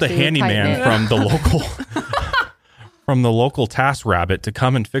We called the handyman from the from the local task rabbit to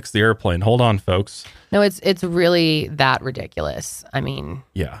come and fix the airplane. Hold on, folks. No, it's really that ridiculous. I mean,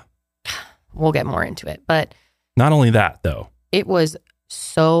 Yeah. We'll get more into it. But not only that, though, it was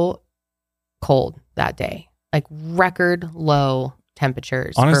so cold that day, like record low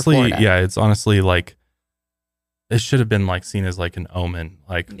temperatures. Honestly, for Florida. yeah, it's honestly like it should have been like seen as like an omen,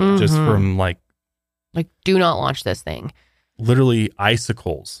 like just from like do not launch this thing. Literally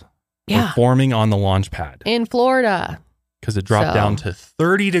icicles were forming on the launch pad in Florida because it dropped down to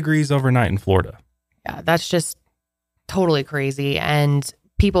 30 degrees overnight in Florida. Yeah, that's just totally crazy. And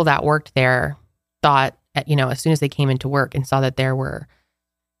people that worked there thought, as soon as they came into work and saw that there were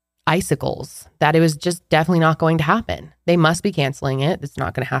icicles, that it was just definitely not going to happen. They must be canceling it. It's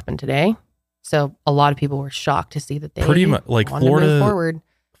not going to happen today. So a lot of people were shocked to see that they pretty much like wanted to move forward.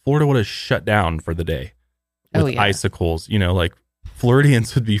 Florida would have shut down for the day with icicles. Like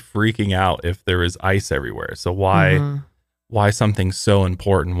Floridians would be freaking out if there was ice everywhere. So why something so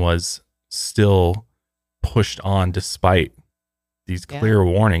important was still pushed on despite these clear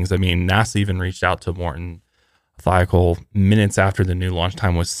warnings. I mean, NASA even reached out to Morton Thiokol minutes after the new launch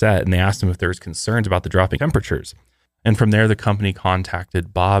time was set, and they asked him if there was concerns about the dropping temperatures. And from there, the company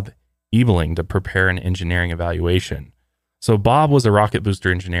contacted Bob Ebeling to prepare an engineering evaluation. So Bob was a rocket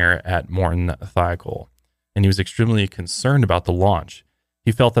booster engineer at Morton Thiokol, and he was extremely concerned about the launch.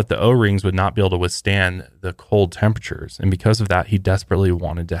 He felt that the O-rings would not be able to withstand the cold temperatures, and because of that, he desperately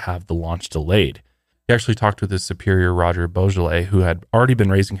wanted to have the launch delayed. He actually talked with his superior, Roger Beaujolais, who had already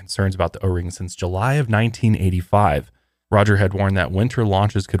been raising concerns about the O-rings since July of 1985. Roger had warned that winter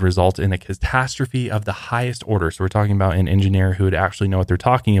launches could result in a catastrophe of the highest order. So we're talking about an engineer who would actually know what they're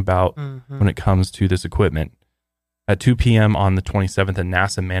talking about when it comes to this equipment. At 2 p.m. on the 27th, a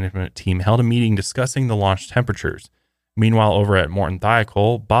NASA management team held a meeting discussing the launch temperatures. Meanwhile, over at Morton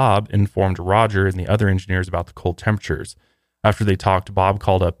Thiokol, Bob informed Roger and the other engineers about the cold temperatures. After they talked, Bob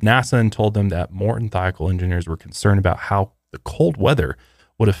called up NASA and told them that Morton Thiokol engineers were concerned about how the cold weather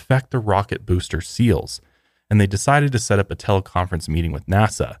would affect the rocket booster seals, and they decided to set up a teleconference meeting with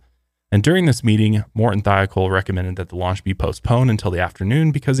NASA. And during this meeting, Morton Thiokol recommended that the launch be postponed until the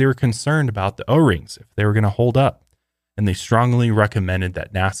afternoon because they were concerned about the O-rings, if they were going to hold up. And they strongly recommended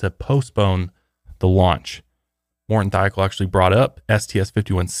that NASA postpone the launch. Morton Thiokol actually brought up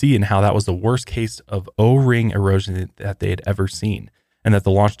STS-51C and how that was the worst case of O-ring erosion that they had ever seen, and that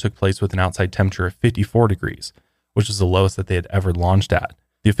the launch took place with an outside temperature of 54 degrees, which is the lowest that they had ever launched at.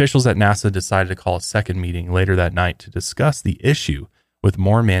 The officials at NASA decided to call a second meeting later that night to discuss the issue with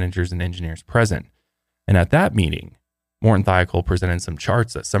more managers and engineers present. And at that meeting, Morton Thiokol presented some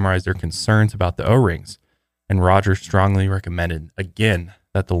charts that summarized their concerns about the O-rings, and Roger strongly recommended, again,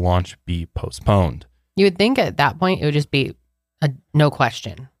 that the launch be postponed. You would think at that point it would just be a no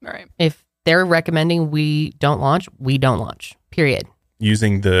question. Right. If they're recommending we don't launch, we don't launch, period.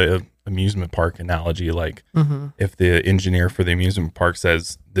 Using the amusement park analogy, like if the engineer for the amusement park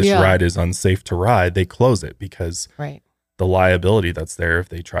says this ride is unsafe to ride, they close it because the liability that's there if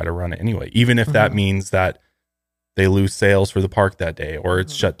they try to run it anyway, even if that means that they lose sales for the park that day or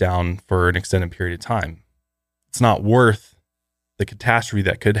it's shut down for an extended period of time. It's not worth the catastrophe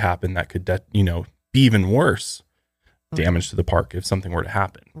that could happen that could, be even worse damage to the park if something were to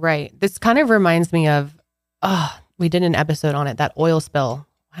happen. Right. This kind of reminds me of, we did an episode on it, that oil spill.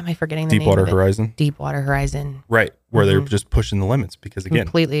 Why am I forgetting the name of it? Deepwater Horizon. Right. Where they're just pushing the limits because, again,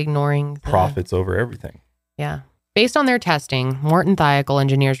 completely ignoring profits over everything. Yeah. Based on their testing, Morton Thiokol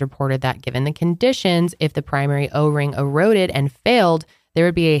engineers reported that given the conditions, if the primary O-ring eroded and failed, there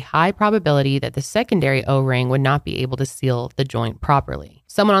would be a high probability that the secondary O-ring would not be able to seal the joint properly.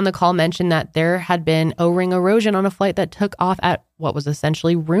 Someone on the call mentioned that there had been O-ring erosion on a flight that took off at what was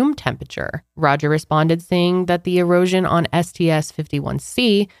essentially room temperature. Roger responded saying that the erosion on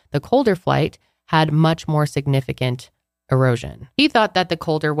STS-51C, the colder flight, had much more significant erosion. He thought that the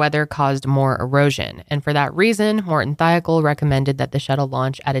colder weather caused more erosion, and for that reason, Morton Thiokol recommended that the shuttle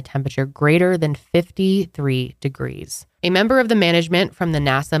launch at a temperature greater than 53 degrees. A member of the management from the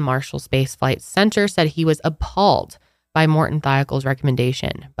NASA Marshall Space Flight Center said he was appalled by Morton Thiokol's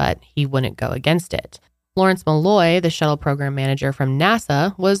recommendation, but he wouldn't go against it. Lawrence Malloy, the shuttle program manager from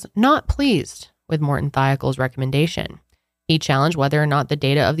NASA, was not pleased with Morton Thiokol's recommendation. He challenged whether or not the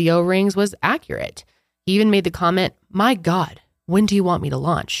data of the O-rings was accurate. He even made the comment, "My God, when do you want me to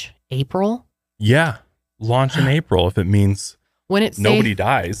launch? April?" Yeah, launch in April if it means when it's nobody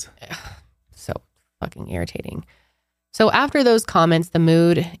dies. So fucking irritating. So after those comments, the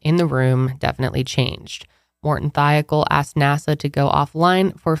mood in the room definitely changed. Morton Thiokol asked NASA to go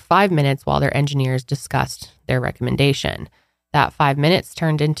offline for 5 minutes while their engineers discussed their recommendation. That 5 minutes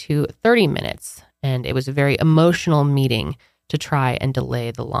turned into 30 minutes, and it was a very emotional meeting to try and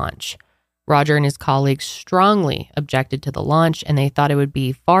delay the launch. Roger and his colleagues strongly objected to the launch, and they thought it would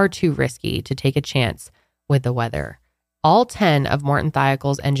be far too risky to take a chance with the weather. All 10 of Morton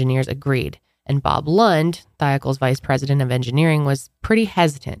Thiokol's engineers agreed, and Bob Lund, Thiokol's vice president of engineering, was pretty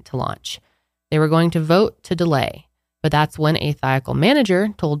hesitant to launch. They were going to vote to delay, but that's when a Thiokol manager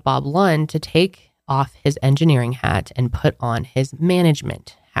told Bob Lund to take off his engineering hat and put on his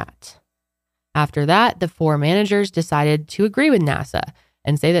management hat. After that, the 4 managers decided to agree with NASA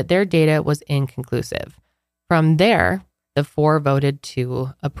and say that their data was inconclusive. From there, the 4 voted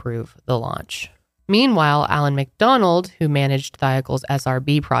to approve the launch. Meanwhile, Alan McDonald, who managed Thiokol's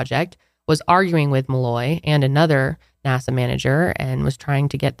SRB project, was arguing with Malloy and another NASA manager and was trying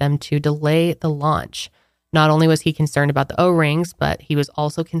to get them to delay the launch. Not only was he concerned about the O-rings, but he was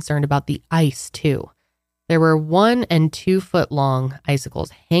also concerned about the ice too. There were 1 and 2 foot long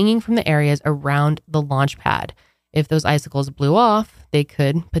icicles hanging from the areas around the launch pad. If those icicles blew off, they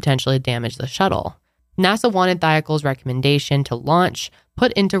could potentially damage the shuttle. NASA wanted Thiokol's recommendation to launch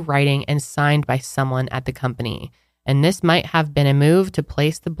put into writing and signed by someone at the company. And this might have been a move to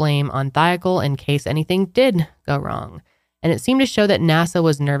place the blame on Thiokol in case anything did go wrong. And it seemed to show that NASA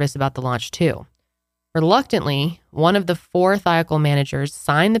was nervous about the launch too. Reluctantly, one of the 4 Thiokol managers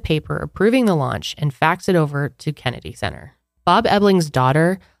signed the paper approving the launch and faxed it over to Kennedy Center. Bob Ebling's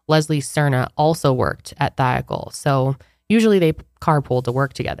daughter, Leslie Cerna, also worked at Thiokol, so usually they carpooled to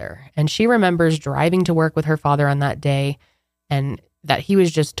work together. And she remembers driving to work with her father on that day and that he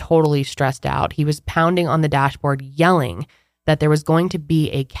was just totally stressed out. He was pounding on the dashboard, yelling that there was going to be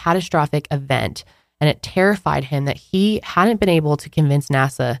a catastrophic event, and it terrified him that he hadn't been able to convince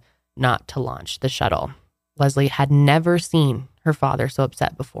NASA not to launch the shuttle. Leslie had never seen her father so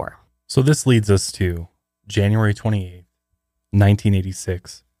upset before. So this leads us to January 28th,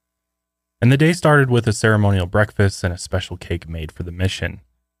 1986. And the day started with a ceremonial breakfast and a special cake made for the mission.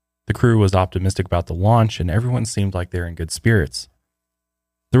 The crew was optimistic about the launch, and everyone seemed like they were in good spirits.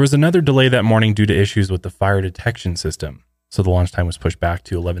 There was another delay that morning due to issues with the fire detection system, so the launch time was pushed back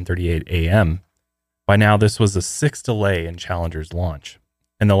to 11:38 a.m. By now, this was the 6th delay in Challenger's launch,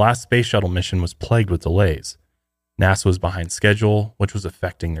 and the last space shuttle mission was plagued with delays. NASA was behind schedule, which was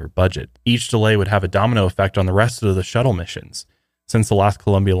affecting their budget. Each delay would have a domino effect on the rest of the shuttle missions. Since the last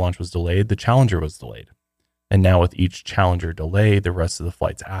Columbia launch was delayed, the Challenger was delayed. And now with each Challenger delay, the rest of the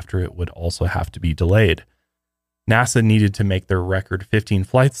flights after it would also have to be delayed. NASA needed to make their record 15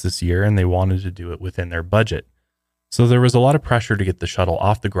 flights this year, and they wanted to do it within their budget. So there was a lot of pressure to get the shuttle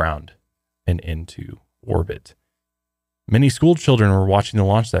off the ground and into orbit. Many school children were watching the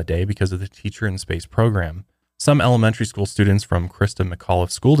launch that day because of the Teacher in Space program. Some elementary school students from Krista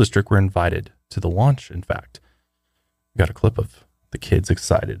McAuliffe School District were invited to the launch, in fact. We got a clip of the kids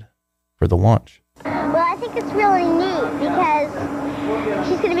excited for the launch. Well, I think it's really neat because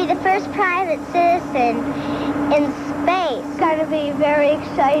she's going to be the first private citizen in space. It's going to be very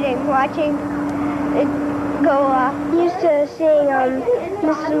exciting watching it go off. Used to seeing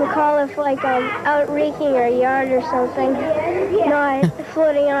Mrs. McAuliffe out raking her yard or something, not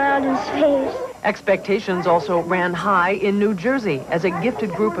floating around in space. Expectations also ran high in New Jersey as a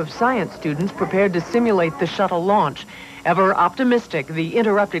gifted group of science students prepared to simulate the shuttle launch. Ever optimistic, the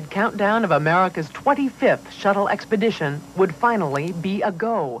interrupted countdown of America's 25th shuttle expedition would finally be a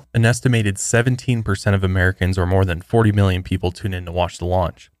go. An estimated 17% of Americans, or more than 40 million people, tuned in to watch the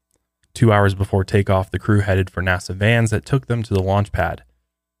launch. 2 hours before takeoff, the crew headed for NASA vans that took them to the launch pad.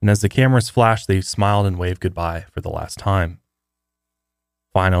 And as the cameras flashed, they smiled and waved goodbye for the last time.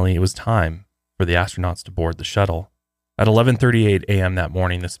 Finally, it was time for the astronauts to board the shuttle. At 11:38 a.m. that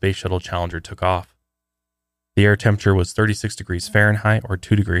morning, the Space Shuttle Challenger took off. The air temperature was 36 degrees Fahrenheit or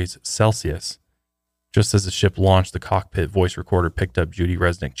 2 degrees Celsius. Just as the ship launched, the cockpit voice recorder picked up Judy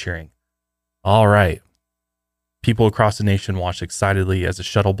Resnick cheering. All right. People across the nation watched excitedly as the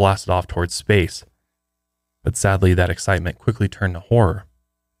shuttle blasted off towards space. But sadly, that excitement quickly turned to horror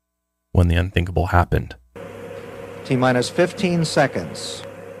when the unthinkable happened. T-minus 15 seconds.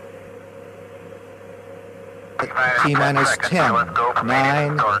 T-minus 10,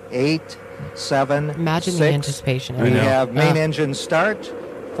 9, 8, 7, Imagine 6. the anticipation. We have main engine start.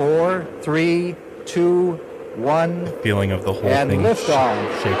 4, 3, 2, 1. The feeling of the whole and thing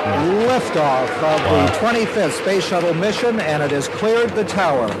liftoff. shaking. Liftoff of the 25th Space Shuttle mission, and it has cleared the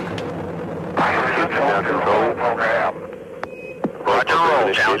tower. Roger,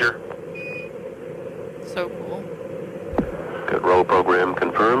 roll, Challenger. So cool. Good roll program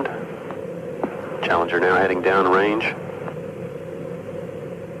confirmed. Challenger now heading downrange.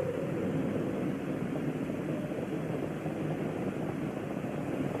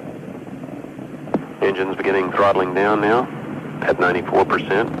 Engines beginning throttling down now at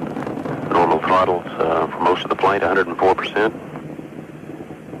 94%. Normal throttles for most of the flight,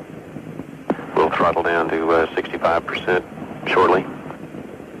 104%. We'll throttle down to 65% shortly.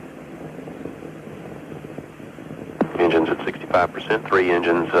 Engines at 65%, 3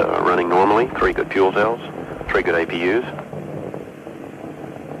 engines running normally, 3 good fuel cells, 3 good APUs.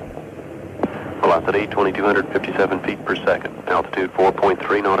 Velocity 2,257 feet per second. Altitude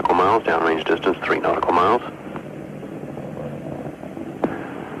 4.3 nautical miles, downrange distance 3 nautical miles.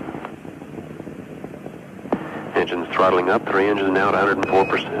 Engines throttling up, 3 engines now at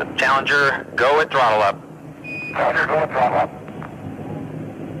 104%. Challenger, go at throttle up. Challenger, go at throttle up.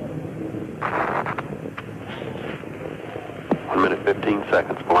 1 minute 15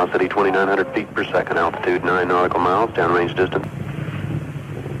 seconds. Velocity 2,900 feet per second. Altitude 9 nautical miles. Downrange distance.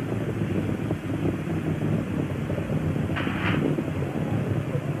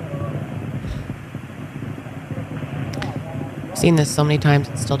 I've seen this so many times,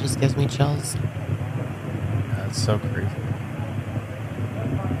 it still just gives me chills. That's so crazy.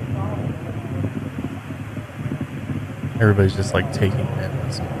 Everybody's just like taking it in.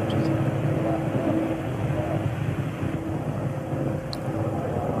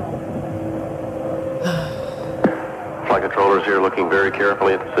 Flight controllers here looking very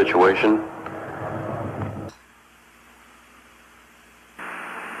carefully at the situation.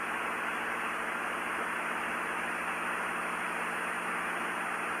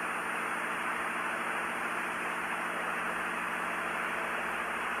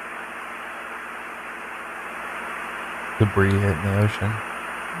 Debris hitting the ocean.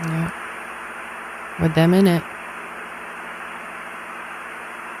 Yeah. With them in it.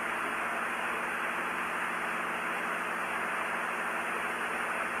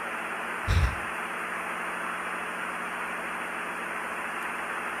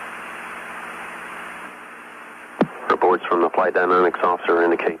 Reports from the flight dynamics officer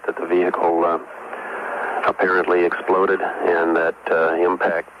indicate that the vehicle apparently exploded and that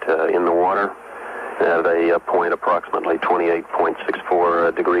impact in the water at a point approximately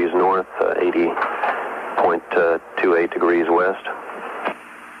 28.64 degrees north, 80.28 degrees west.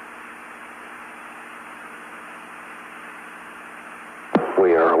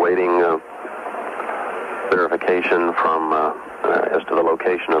 We are awaiting verification from as to the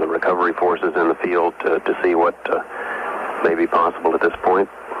location of the recovery forces in the field to see what may be possible at this point.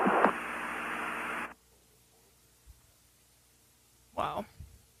 Wow.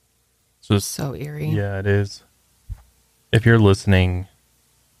 So eerie. Yeah, it is. If you're listening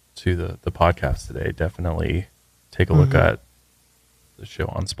to the podcast today, definitely take a look at the show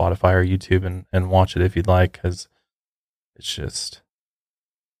on Spotify or YouTube and watch it if you'd like, because it just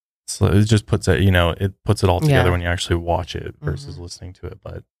puts it, it puts it all together when you actually watch it versus listening to it.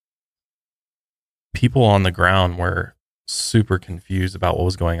 But people on the ground were super confused about what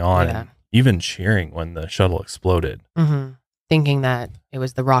was going on, and even cheering when the shuttle exploded. Thinking that it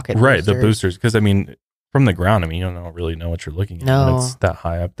was the rocket boosters. boosters. The boosters. Because, from the ground, you don't really know what you're looking at when it's that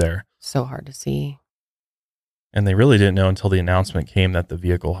high up there. So hard to see. And they really didn't know until the announcement came that the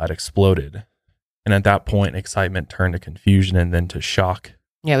vehicle had exploded. And at that point, excitement turned to confusion and then to shock.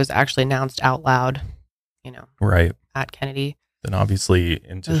 Yeah, it was actually announced out loud, right at Kennedy. Then obviously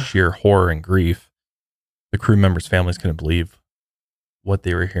into sheer horror and grief, the crew members' families couldn't believe what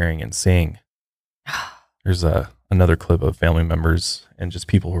they were hearing and seeing. There's another clip of family members and just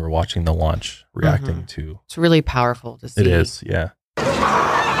people who were watching the launch reacting to. It's really powerful to see. It is, yeah. Those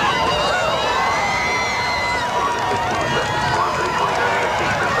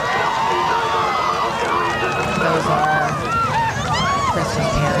are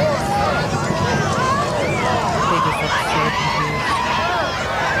Kristen's parents. They just look so confused.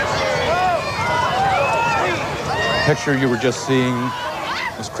 The picture you were just seeing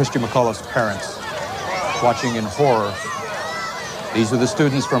was Christy McCullough's parents watching in horror. These are the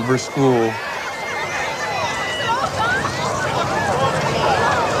students from her school.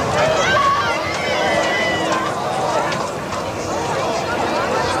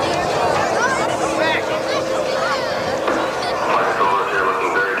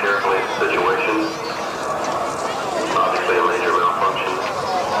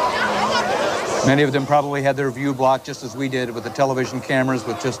 Many of them probably had their view blocked just as we did with the television cameras,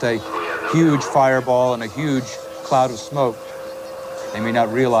 with just a huge fireball and a huge cloud of smoke. They may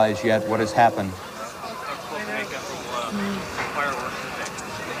not realize yet what has happened.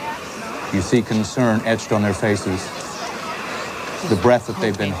 You see concern etched on their faces. The breath that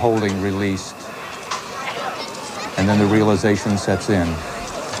they've been holding released. And then the realization sets in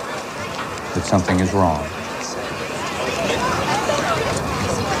that something is wrong.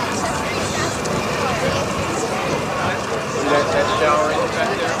 shower back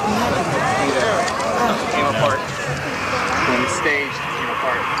there. Came apart. When the stage came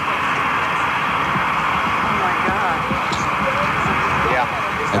apart. Oh my God.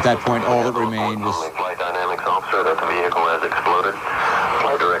 Yeah. At that point, all that remained was... Flight dynamics officer that the vehicle has exploded.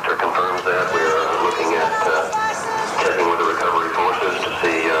 Flight director confirms that. We are looking at checking with the recovery forces to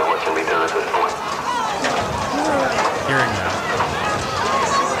see what can be done at this point. Hearing that,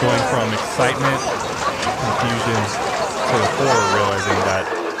 going from excitement, confusion, to horror, realizing that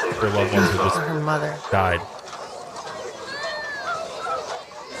her loved ones had just Her mother died.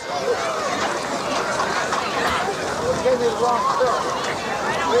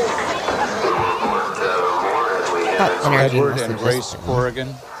 Edward and Grace Corrigan.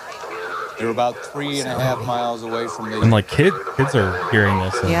 They were about 3.5 miles away from the... And like kids are hearing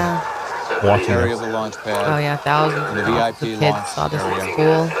this and watching area this. of the launch pad. Oh yeah, thousands And the of VIP kids launch saw this area. at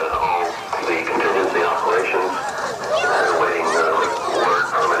school. The contingency operations awaiting word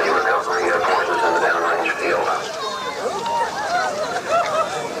from any recovery forces in the downrange field.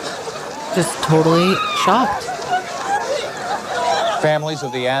 Just totally shocked. Families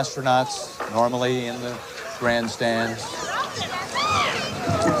of the astronauts normally in the grandstands.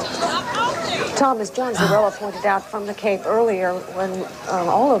 Tom, as John Zarella pointed out from the Cape earlier, when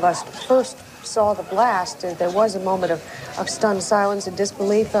all of us first saw the blast, there was a moment of stunned silence and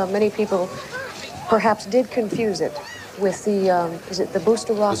disbelief. Many people perhaps did confuse it with the, is it the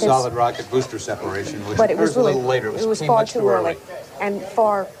booster rockets? The solid rocket booster separation, which But it was occurs really, a little later. it was came far much too early and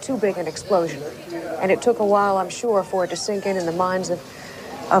far too big an explosion. And it took a while, I'm sure, for it to sink in the minds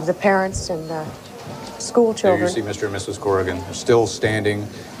of the parents and school There children. you see Mr. and Mrs. Corrigan still standing,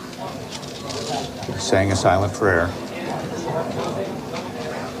 saying a silent prayer.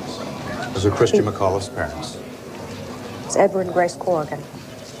 Those are Christian McAuliffe's parents. It's Edward and Grace Corrigan.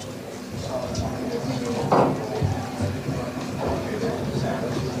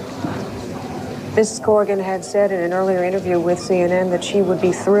 Mrs. Corrigan had said in an earlier interview with CNN that she would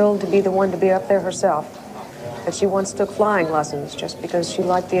be thrilled to be the one to be up there herself. That she once took flying lessons just because she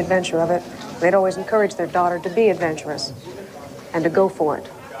liked the adventure of it. They'd always encouraged their daughter to be adventurous and to go for it,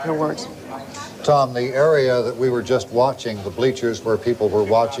 in her words. Tom, the area that we were just watching, the bleachers where people were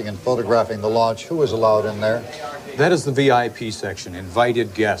watching and photographing the launch, who was allowed in there? That is the VIP section,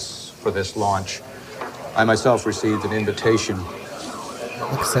 invited guests for this launch. I myself received an invitation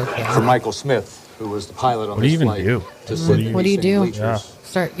from Michael Smith, who was the pilot on What do you this even flight. do? To sit in What do you these do? bleachers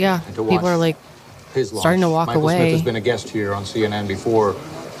and to watch People are like his launch. starting to walk Michael away. Smith has been a guest here on CNN before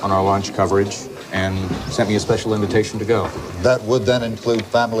on our launch coverage and sent me a special invitation to go. That would then include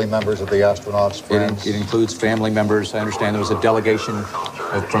family members of the astronauts, friends? It includes family members. I understand there was a delegation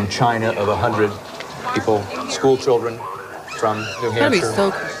from China of 100 people, school children from New It's gotta be Hampshire.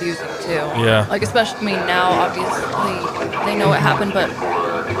 so confusing too. Yeah. Like especially, I mean, now obviously they know what happened, but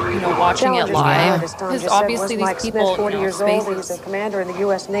you know, watching it live, because obviously these people, 40 you know, years space old. He's a is commander in the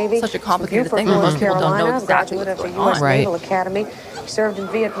U.S. Navy. such a complicated Beaufort, thing. North Most people don't know Carolina, exactly graduate what's of the going U.S. on. Naval Academy. He served in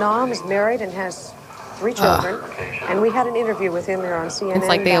Vietnam, is married, and has 3 children. And we had an interview with him there on CNN. It's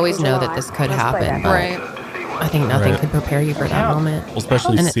like they back always in know July. that this could Let's play happen. that. but I think nothing Right. could prepare you for that moment. Well,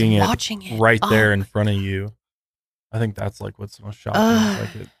 especially And it's seeing it, watching it. right there Oh. in front of you. I think that's like what's most shocking.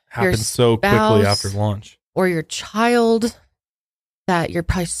 Like it Your happens so quickly spouse after launch. Or your child that you're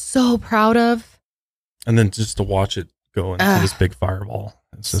probably so proud of. And then just to watch it go into this big fireball.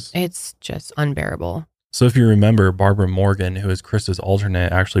 It's just unbearable. So if you remember, Barbara Morgan, who is Krista's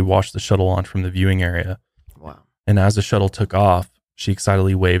alternate, actually watched the shuttle launch from the viewing area. Wow. And as the shuttle took off, she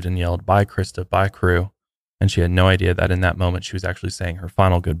excitedly waved and yelled, "Bye, Krista, bye, crew." And she had no idea that in that moment she was actually saying her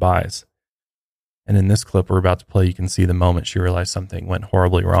final goodbyes. And in this clip we're about to play, you can see the moment she realized something went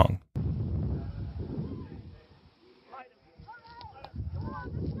horribly wrong.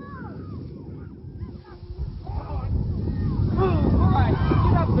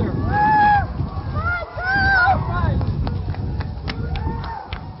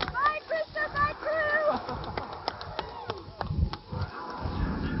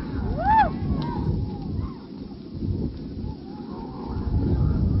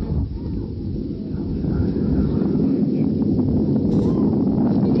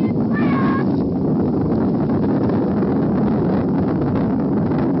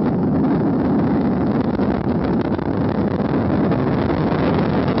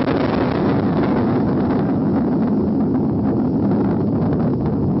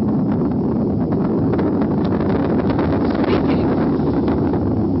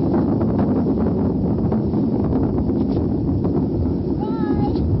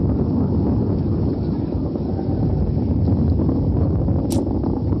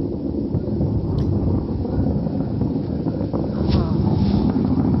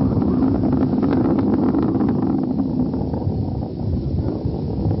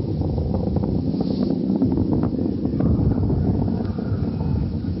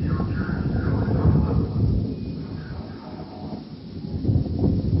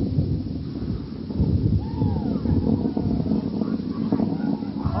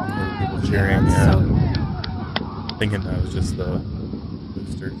 cheering. Yeah, Thinking that was just the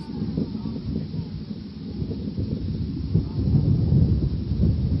boosters.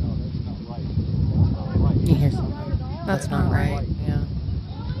 You hear something. That's not right. Yeah.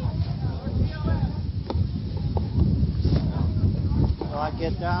 Will I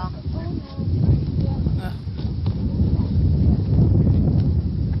get down?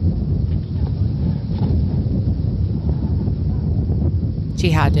 She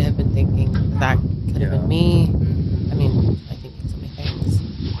had to have been thinking that could have been me. I mean, I thinking so many things.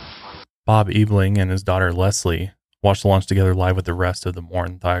 Bob Ebling and his daughter Leslie watched the launch together live with the rest of the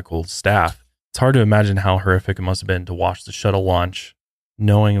Morton-Thiokol staff. It's hard to imagine how horrific it must have been to watch the shuttle launch,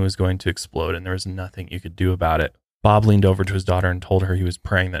 knowing it was going to explode and there was nothing you could do about it. Bob leaned over to his daughter and told her he was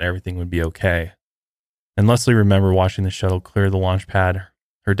praying that everything would be okay. And Leslie remembered watching the shuttle clear the launch pad.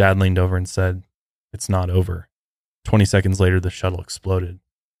 Her dad leaned over and said, "It's not over." 20 seconds later, the shuttle exploded,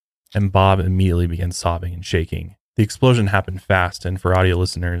 and Bob immediately began sobbing and shaking. The explosion happened fast, and for audio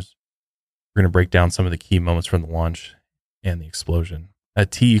listeners, we're going to break down some of the key moments from the launch and the explosion.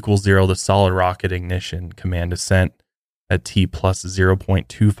 At T equals 0, the solid rocket ignition command descent. At T plus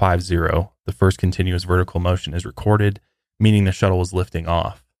 0.250, the first continuous vertical motion is recorded, meaning the shuttle was lifting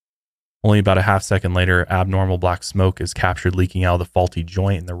off. Only about a half second later, abnormal black smoke is captured leaking out of the faulty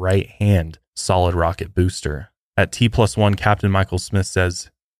joint in the right hand solid rocket booster. At T plus 1, Captain Michael Smith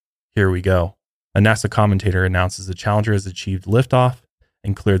says, "Here we go." A NASA commentator announces the Challenger has achieved liftoff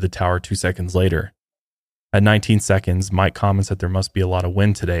and cleared the tower 2 seconds later. At 19 seconds, Mike comments that there must be a lot of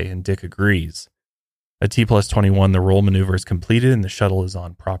wind today, and Dick agrees. At T plus 21, the roll maneuver is completed and the shuttle is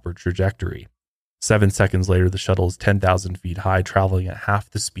on proper trajectory. 7 seconds later, the shuttle is 10,000 feet high, traveling at half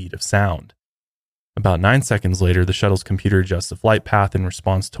the speed of sound. About 9 seconds later, the shuttle's computer adjusts the flight path in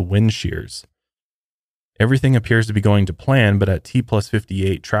response to wind shears. Everything appears to be going to plan, but at T plus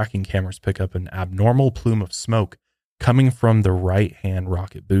 58, tracking cameras pick up an abnormal plume of smoke coming from the right-hand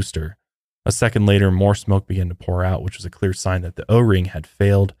rocket booster. A second later, more smoke began to pour out, which was a clear sign that the O-ring had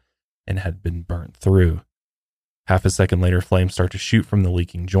failed and had been burnt through. Half a second later, flames start to shoot from the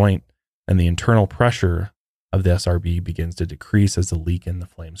leaking joint, and the internal pressure of the SRB begins to decrease as the leak and the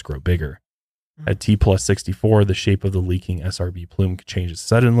flames grow bigger. At T plus 64, the shape of the leaking SRB plume changes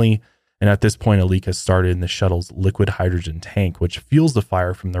suddenly, and at this point, a leak has started in the shuttle's liquid hydrogen tank, which fuels the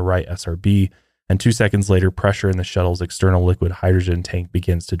fire from the right SRB, and 2 seconds later, pressure in the shuttle's external liquid hydrogen tank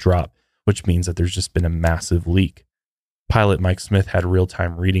begins to drop, which means that there's just been a massive leak. Pilot Mike Smith had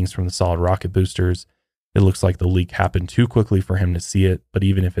real-time readings from the solid rocket boosters. It looks like the leak happened too quickly for him to see it, but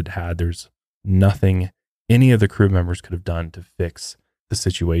even if it had, there's nothing any of the crew members could have done to fix the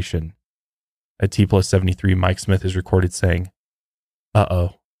situation. At T plus 73, Mike Smith is recorded saying,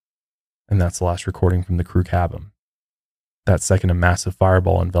 "Uh-oh." And that's the last recording from the crew cabin. That second, a massive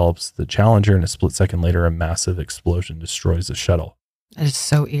fireball envelops the Challenger, and a split second later, a massive explosion destroys the shuttle. That is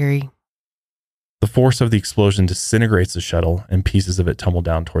so eerie. The force of the explosion disintegrates the shuttle, and pieces of it tumble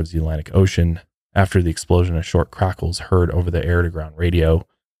down towards the Atlantic Ocean. After the explosion, a short crackle is heard over the air-to-ground radio.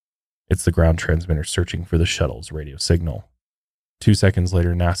 It's the ground transmitter searching for the shuttle's radio signal. 2 seconds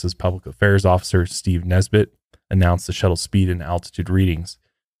later, NASA's public affairs officer, Steve Nesbitt, announced the shuttle's speed and altitude readings.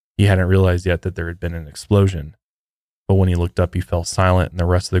 He hadn't realized yet that there had been an explosion, but when he looked up, he fell silent, and the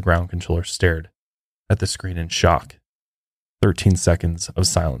rest of the ground controller stared at the screen in shock. 13 seconds of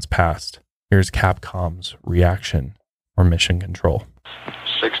silence passed. Here's Capcom's reaction or mission control.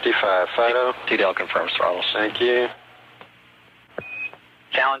 65, Fido. TDL confirms throttles. Thank you.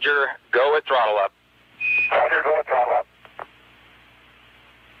 Challenger, go with throttle up. Challenger, go with throttle up.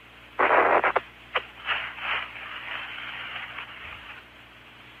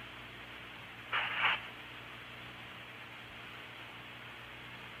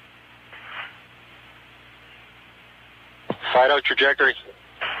 Fido trajectory.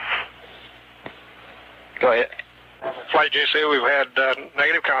 Go ahead. Flight GC, we've had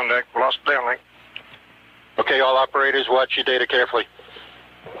negative contact, lost downlink. Okay, all operators, watch your data carefully.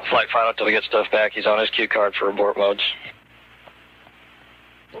 Flight Fido until we get stuff back. He's on his cue card for abort modes.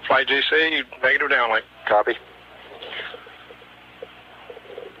 Flight GC, negative downlink. Copy.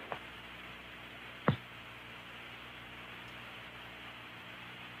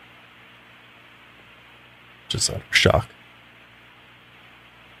 Just out of shock.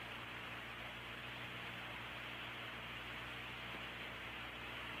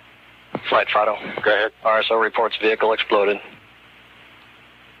 Flight Fido. Go ahead. RSO reports vehicle exploded.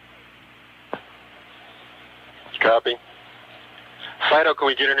 Copy. Fido, can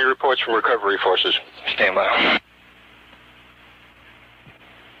we get any reports from recovery forces? Stand by.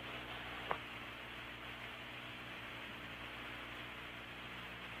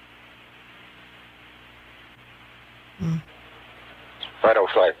 Vital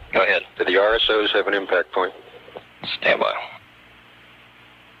flight. Go ahead. Did the RSOs have an impact point? Stand by.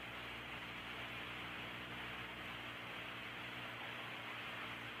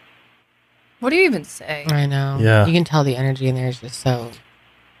 What do you even say? I know. Yeah. You can tell the energy in there is just so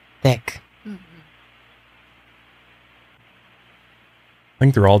thick. I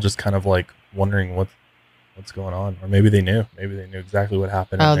think they're all just kind of like wondering what's going on, or maybe they knew. Maybe they knew exactly what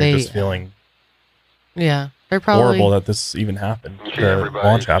happened, and they're just feeling they're probably horrible that this even happened. Okay, The everybody,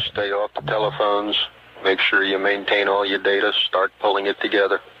 launch happened. stay off the telephones. Make sure you maintain all your data. Start pulling it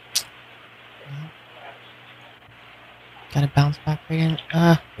together. Gotta bounce back again.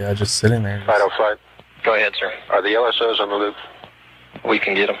 Yeah, just sitting there. Vital flight. Go ahead, sir. Are the LSOs on the loop? We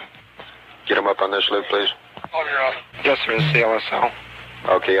can get them. Get them up on this loop, please. Oh, you're off. Yes, sir. It's the LSO.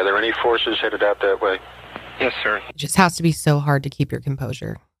 Okay, are there any forces headed out that way? Yes, sir. It just has to be so hard to keep your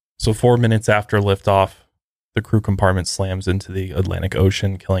composure. So 4 minutes after liftoff, the crew compartment slams into the Atlantic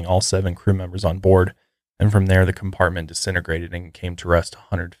Ocean, killing all 7 crew members on board. And from there, the compartment disintegrated and came to rest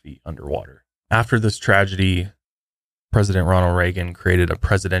 100 feet underwater. After this tragedy, President Ronald Reagan created a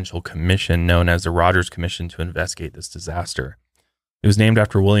presidential commission known as the Rogers Commission to investigate this disaster. It was named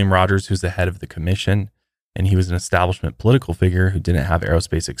after William Rogers, who's the head of the commission, and he was an establishment political figure who didn't have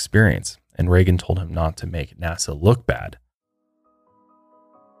aerospace experience. And Reagan told him not to make NASA look bad.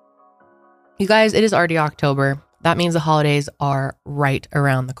 You guys, it is already October. That means the holidays are right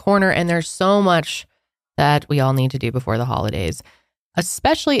around the corner, and there's so much that we all need to do before the holidays.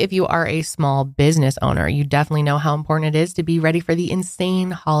 Especially if you are a small business owner, you definitely know how important it is to be ready for the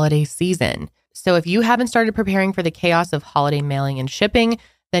insane holiday season. So if you haven't started preparing for the chaos of holiday mailing and shipping,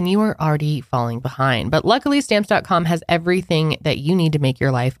 then you are already falling behind. But luckily, Stamps.com has everything that you need to make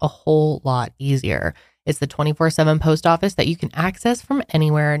your life a whole lot easier. It's the 24/7 post office that you can access from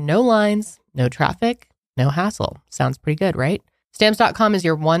anywhere. No lines, no traffic, no hassle. Sounds pretty good, right? Stamps.com is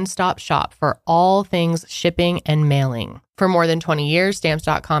your one-stop shop for all things shipping and mailing. For more than 20 years,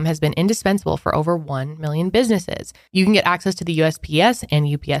 Stamps.com has been indispensable for over 1 million businesses. You can get access to the USPS and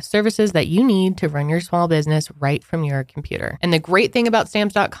UPS services that you need to run your small business right from your computer. And the great thing about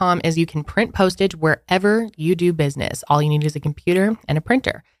Stamps.com is you can print postage wherever you do business. All you need is a computer and a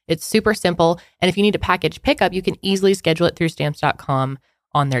printer. It's super simple. And if you need a package pickup, you can easily schedule it through Stamps.com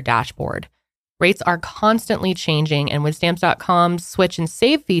on their dashboard. Rates are constantly changing, and with Stamps.com's Switch and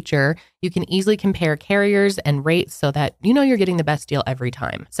Save feature, you can easily compare carriers and rates so that you know you're getting the best deal every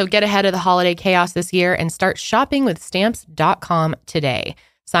time. So get ahead of the holiday chaos this year and start shopping with Stamps.com today.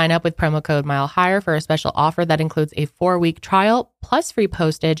 Sign up with promo code MileHigher for a special offer that includes a 4-week trial, plus free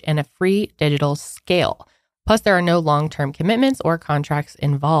postage and a free digital scale. Plus, there are no long-term commitments or contracts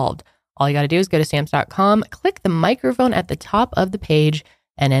involved. All you got to do is go to Stamps.com, click the microphone at the top of the page,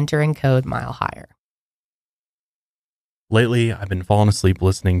 and enter in code MileHigher. Lately, I've been falling asleep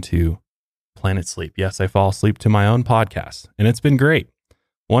listening to Planet Sleep. Yes, I fall asleep to my own podcast, and it's been great.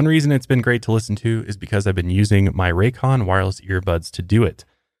 One reason it's been great to listen to is because I've been using my Raycon wireless earbuds to do it.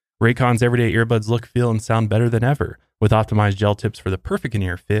 Raycon's everyday earbuds look, feel, and sound better than ever. With optimized gel tips for the perfect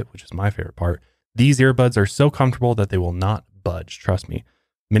in-ear fit, which is my favorite part, these earbuds are so comfortable that they will not budge. Trust me.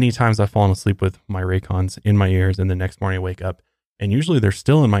 Many times I've fallen asleep with my Raycons in my ears, and the next morning I wake up, and usually they're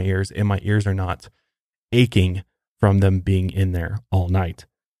still in my ears, and my ears are not aching from them being in there all night.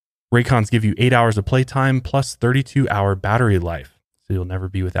 Raycons give you 8 hours of playtime plus 32-hour battery life, so you'll never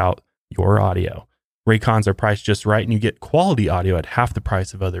be without your audio. Raycons are priced just right, and you get quality audio at half the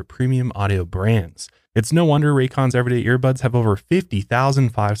price of other premium audio brands. It's no wonder Raycon's everyday earbuds have over 50,000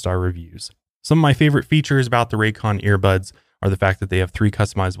 five-star reviews. Some of my favorite features about the Raycon earbuds are the fact that they have 3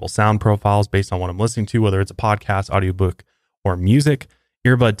 customizable sound profiles based on what I'm listening to, whether it's a podcast, audiobook, or music.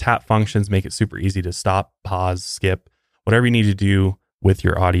 Earbud tap functions make it super easy to stop, pause, skip. Whatever you need to do with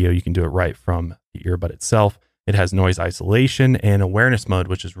your audio, you can do it right from the earbud itself. It has noise isolation and awareness mode,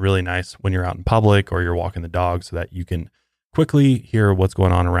 which is really nice when you're out in public or you're walking the dog so that you can quickly hear what's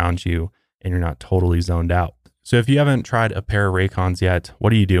going on around you and you're not totally zoned out. So if you haven't tried a pair of Raycons yet,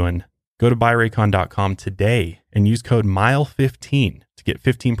 what are you doing? Go to buyraycon.com today and use code MILE15 to get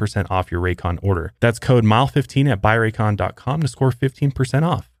 15% off your Raycon order. That's code MILE15 at buyraycon.com to score 15%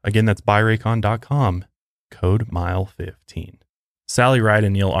 off. Again, that's buyraycon.com, code MILE15. Sally Ride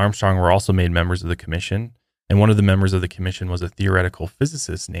and Neil Armstrong were also made members of the commission, and one of the members of the commission was a theoretical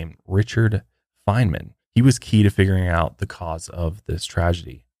physicist named Richard Feynman. He was key to figuring out the cause of this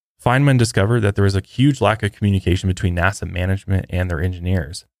tragedy. Feynman discovered that there was a huge lack of communication between NASA management and their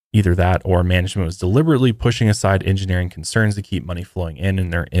engineers. Either that or management was deliberately pushing aside engineering concerns to keep money flowing in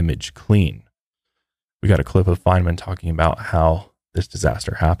and their image clean. We got a clip of Feynman talking about how this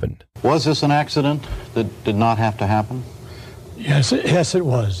disaster happened. Was this an accident that did not have to happen? Yes, it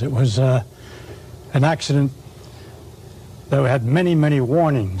was. It was an accident that had many, many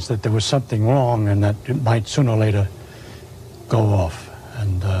warnings that there was something wrong and that it might sooner or later go off.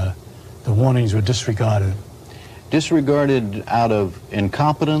 And the warnings were disregarded. Disregarded out of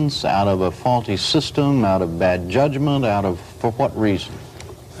incompetence, out of a faulty system, out of bad judgment, for what reason?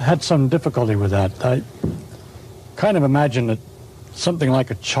 I had some difficulty with that. I kind of imagine that something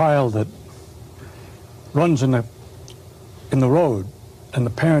like a child that runs in the road and the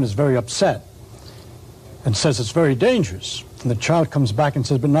parent is very upset and says it's very dangerous. And the child comes back and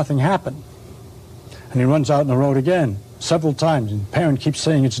says, but nothing happened. And he runs out in the road again several times, and the parent keeps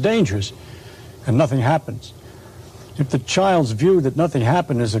saying it's dangerous and nothing happens. If the child's view that nothing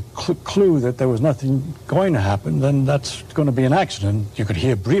happened is a clue that there was nothing going to happen, then that's going to be an accident. You could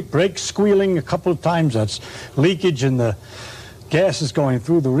hear brakes squealing a couple of times. That's leakage and the gas is going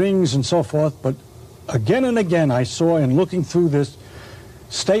through the rings and so forth. But again and again I saw in looking through this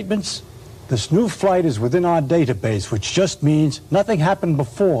statements, this new flight is within our database, which just means nothing happened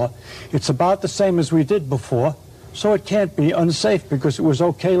before. It's about the same as we did before, so it can't be unsafe because it was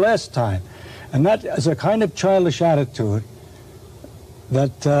okay last time. And that is a kind of childish attitude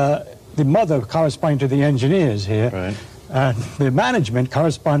that the mother corresponding to the engineers here, right, and the management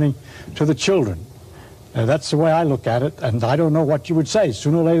corresponding to the children. That's the way I look at it, and I don't know what you would say.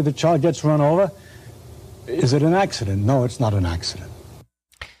 Sooner or later the child gets run over. Is it an accident? No, it's not an accident.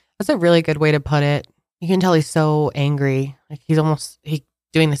 That's a really good way to put it. You can tell he's so angry. Like he's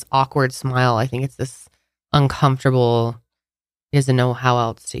doing this awkward smile. I think it's this uncomfortable. He doesn't know how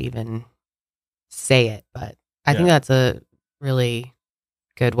else to even say it, but I think that's a really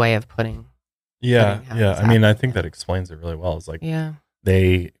good way of putting. Yeah. I mean, I think that explains it really well. It's like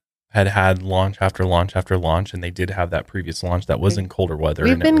they had launch after launch after launch, and they did have that previous launch that was in colder weather.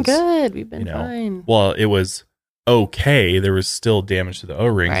 We've been good. We've been fine. Well, it was okay. There was still damage to the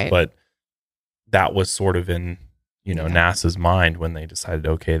O-rings, but that was sort of in NASA's mind when they decided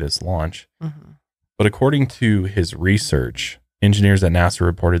to okay this launch. Mm-hmm. But according to his research, engineers at NASA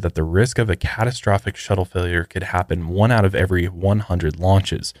reported that the risk of a catastrophic shuttle failure could happen 1 out of every 100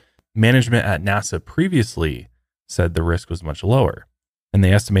 launches. Management at NASA previously said the risk was much lower, and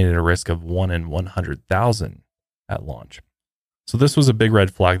they estimated a risk of 1 in 100,000 at launch. So this was a big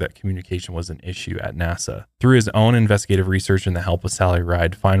red flag that communication was an issue at NASA. Through his own investigative research and the help of Sally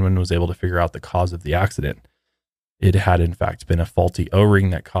Ride, Feynman was able to figure out the cause of the accident. It had in fact been a faulty O-ring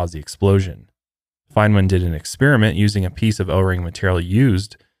that caused the explosion. Feynman did an experiment using a piece of O-ring material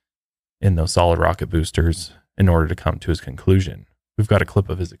used in those solid rocket boosters in order to come to his conclusion. We've got a clip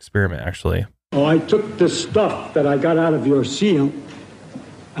of his experiment, actually. Oh, I took the stuff that I got out of your seal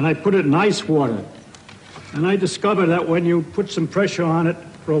and I put it in ice water. And I discovered that when you put some pressure on it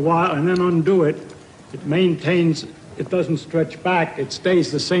for a while and then undo it, it maintains, it doesn't stretch back, it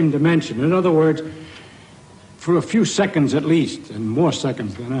stays the same dimension. In other words, for a few seconds at least, and more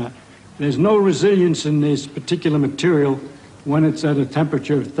seconds than that, there's no resilience in this particular material when it's at a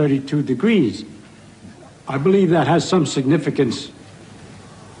temperature of 32 degrees. I believe that has some significance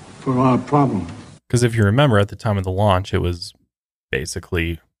for our problem. Because if you remember, at the time of the launch, it was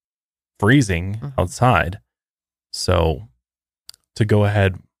basically freezing outside. So to go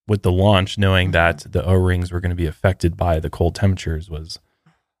ahead with the launch, knowing that the O-rings were going to be affected by the cold temperatures was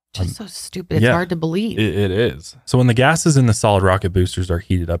just so stupid. It's hard to believe. It is. So when the gases in the solid rocket boosters are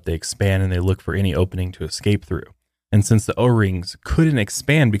heated up, they expand and they look for any opening to escape through. And since the O-rings couldn't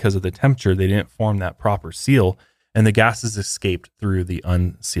expand because of the temperature, they didn't form that proper seal, and the gases escaped through the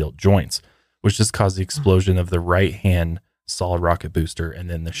unsealed joints, which just caused the explosion of the right-hand solid rocket booster and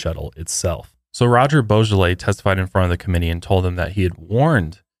then the shuttle itself. So Roger Beaujolais testified in front of the committee and told them that he had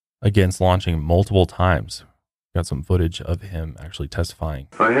warned against launching multiple times. Got some footage of him actually testifying.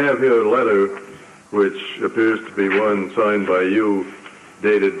 I have here a letter which appears to be one signed by you,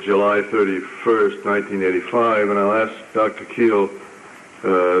 dated July 31st, 1985, and I'll ask Dr. Keel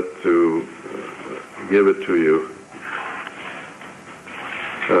to give it to you.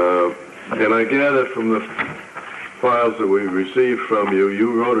 And I gather from the files that we received from you,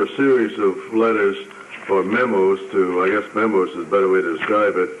 you wrote a series of letters or memos to, I guess memos is a better way to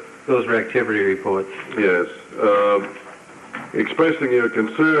describe it. Those are activity reports. Yes. Expressing your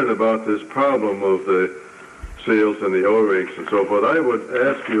concern about this problem of the seals and the O-rings and so forth. I would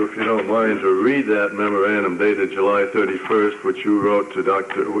ask you, if you don't mind, to read that memorandum dated July 31st, which you wrote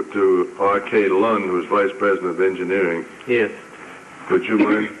to R.K. Lund, who's Vice President of Engineering. Yes. Would you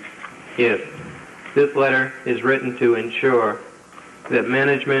mind? Yes. This letter is written to ensure that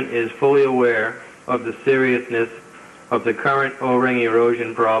management is fully aware of the seriousness of the current O-ring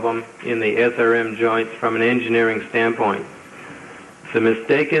erosion problem in the SRM joints from an engineering standpoint. The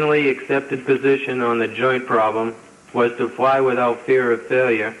mistakenly accepted position on the joint problem was to fly without fear of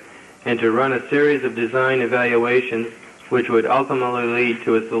failure and to run a series of design evaluations which would ultimately lead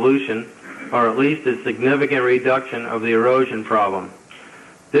to a solution or at least a significant reduction of the erosion problem.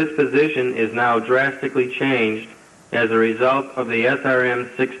 This position is now drastically changed as a result of the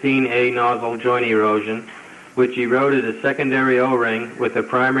SRM 16A nozzle joint erosion, which eroded a secondary O-ring with the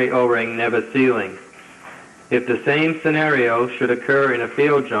primary O-ring never sealing. If the same scenario should occur in a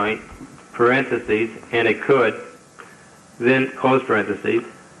field joint, parentheses, and it could, then close parentheses,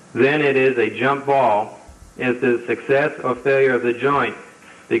 then it is a jump ball as to the success or failure of the joint,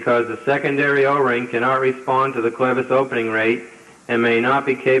 because the secondary O-ring cannot respond to the clevis opening rate and may not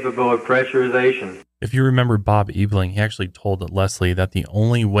be capable of pressurization. If you remember Bob Ebling, he actually told Leslie that the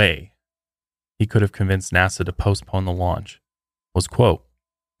only way he could have convinced NASA to postpone the launch was, quote,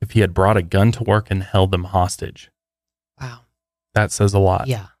 if he had brought a gun to work and held them hostage. Wow. That says a lot.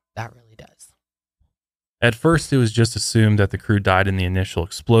 Yeah, that really does. At first, it was just assumed that the crew died in the initial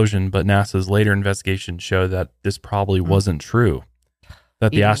explosion, but NASA's later investigation showed that this probably wasn't true.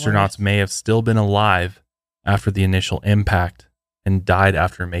 That the Even astronauts worse. may have still been alive after the initial impact and died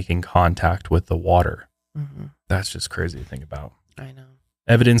after making contact with the water. Mm-hmm. That's just crazy to think about. I know.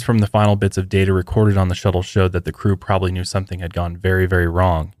 Evidence from the final bits of data recorded on the shuttle showed that the crew probably knew something had gone very, very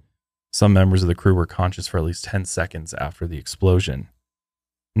wrong. Some members of the crew were conscious for at least 10 seconds after the explosion.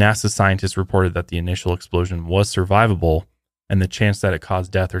 NASA scientists reported that the initial explosion was survivable and the chance that it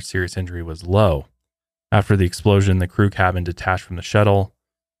caused death or serious injury was low. After the explosion, the crew cabin detached from the shuttle.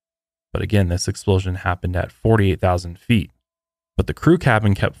 But again, this explosion happened at 48,000 feet. But the crew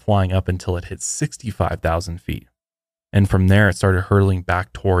cabin kept flying up until it hit 65,000 feet. And from there, it started hurtling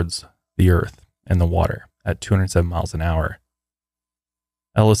back towards the Earth and the water at 207 miles an hour.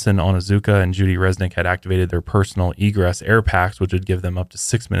 Ellison Onizuka and Judy Resnick had activated their personal egress air packs, which would give them up to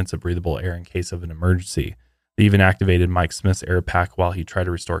 6 minutes of breathable air in case of an emergency. They even activated Mike Smith's air pack while he tried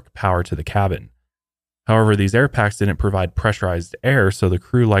to restore power to the cabin. However, these air packs didn't provide pressurized air, so the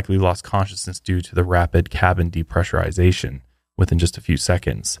crew likely lost consciousness due to the rapid cabin depressurization within just a few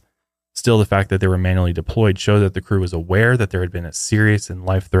seconds. Still, the fact that they were manually deployed showed that the crew was aware that there had been a serious and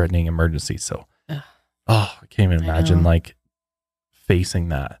life-threatening emergency. So, I can't even imagine like facing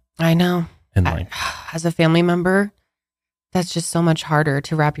that. I know. And like, as a family member, that's just so much harder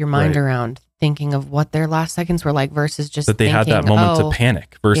to wrap your mind around, thinking of what their last seconds were like versus just that they had that moment to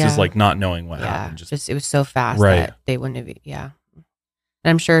panic versus like not knowing what yeah, happened. Just it was so fast that they wouldn't have. Yeah, and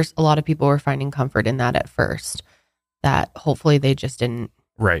I'm sure a lot of people were finding comfort in that at first. That hopefully they just didn't.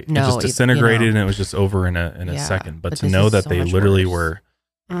 Right. know, It just disintegrated you know. and it was just over in a second. But to this know is that so they much literally worse.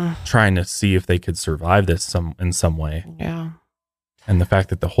 were trying to see if they could survive this in some way. Yeah. And the fact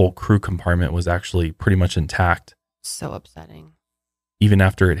that the whole crew compartment was actually pretty much intact. So upsetting. Even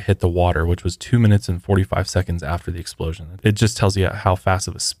after it hit the water, which was 2 minutes and 45 seconds after the explosion. It just tells you how fast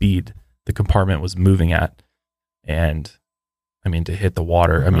of a speed the compartment was moving at. And I mean, to hit the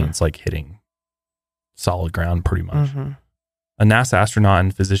water, I mean, it's like hitting solid ground pretty much. A NASA astronaut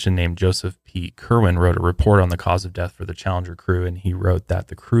and physician named Joseph P. Kerwin wrote a report on the cause of death for the Challenger crew, and he wrote that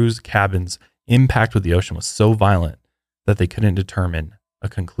the crew's cabin's impact with the ocean was so violent that they couldn't determine a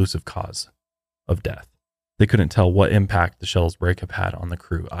conclusive cause of death. They couldn't tell what impact the shuttle's breakup had on the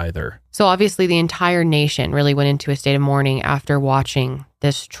crew either. So obviously the entire nation really went into a state of mourning after watching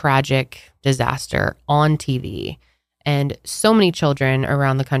this tragic disaster on TV. And so many children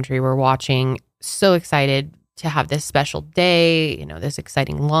around the country were watching, so excited to have this special day, you know, this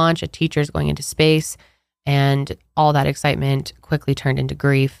exciting launch, a teacher's going into space, and all that excitement quickly turned into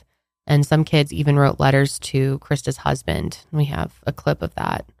grief. And some kids even wrote letters to Krista's husband. We have a clip of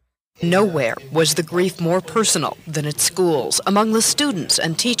that. Nowhere was the grief more personal than at schools, among the students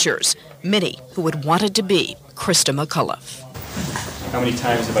and teachers, many who had wanted to be Krista McAuliffe. How many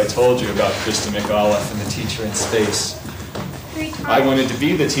times have I told you about Krista McAuliffe and the teacher in space? I wanted to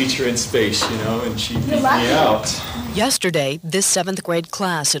be the teacher in space, you know, and she beat me out. Yesterday, this 7th grade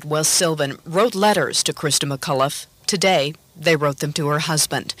class at West Sylvan wrote letters to Krista McAuliffe. Today, they wrote them to her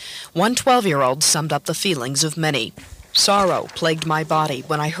husband. One 12-year-old summed up the feelings of many. Sorrow plagued my body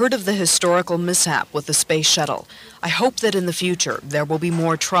when I heard of the historical mishap with the space shuttle. I hope that in the future there will be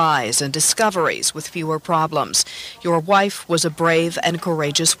more tries and discoveries with fewer problems. Your wife was a brave and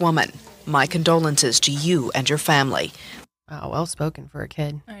courageous woman. My condolences to you and your family. Wow, well spoken for a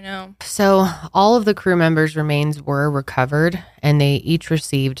kid. I know. So all of the crew members' remains were recovered, and they each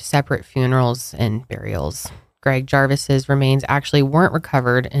received separate funerals and burials. Greg Jarvis's remains actually weren't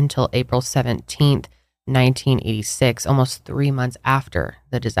recovered until April 17th. 1986, almost 3 months after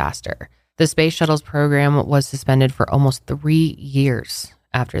the disaster. The Space Shuttle's program was suspended for almost 3 years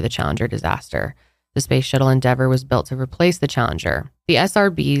after the Challenger disaster. The Space Shuttle Endeavour was built to replace the Challenger. The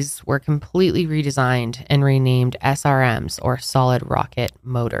SRBs were completely redesigned and renamed SRMs, or solid rocket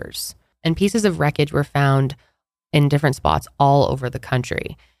motors. And pieces of wreckage were found in different spots all over the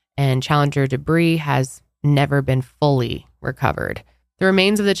country. And Challenger debris has never been fully recovered. The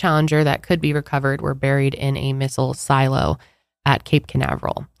remains of the Challenger that could be recovered were buried in a missile silo at Cape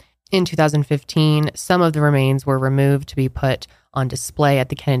Canaveral. In 2015, some of the remains were removed to be put on display at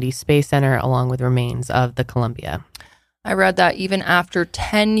the Kennedy Space Center, along with remains of the Columbia. I read that even after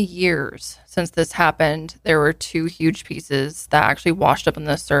 10 years since this happened, there were 2 huge pieces that actually washed up on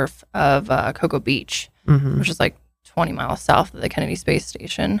the surf of Cocoa Beach, which is like 20 miles south of the Kennedy Space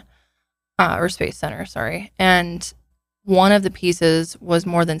Station, or Space Center, sorry. And one of the pieces was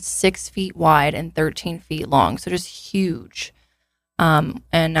more than 6 feet wide and 13 feet long, so just huge. And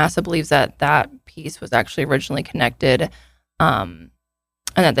NASA believes that that piece was actually originally connected, and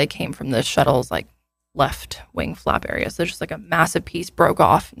that they came from the shuttle's like left wing flap area. So just like a massive piece broke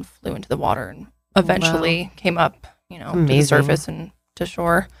off and flew into the water and eventually came up, to the surface and to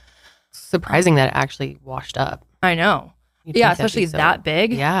shore. Surprising that it actually washed up. I know. You'd Yeah, think that'd especially be that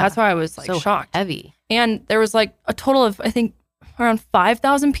big. Yeah. That's why I was like So shocked. heavy. And there was like a total of, I think, around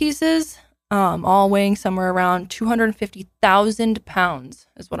 5,000 pieces, all weighing somewhere around 250,000 pounds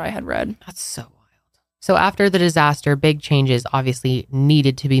is what I had read. That's so wild. So after the disaster, big changes obviously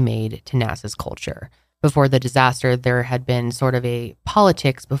needed to be made to NASA's culture. Before the disaster, there had been sort of a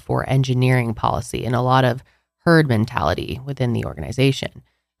politics before engineering policy and a lot of herd mentality within the organization.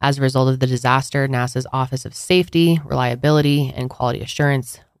 As a result of the disaster, NASA's Office of Safety, Reliability, and Quality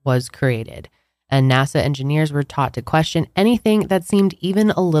Assurance was created, and NASA engineers were taught to question anything that seemed even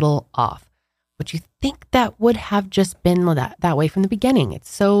a little off. But you think that would have just been that way from the beginning.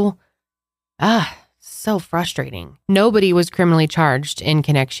 It's so frustrating. Nobody was criminally charged in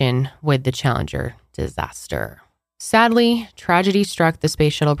connection with the Challenger disaster. Sadly, tragedy struck the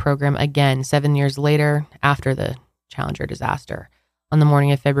Space Shuttle program again 7 years later after the Challenger disaster. On the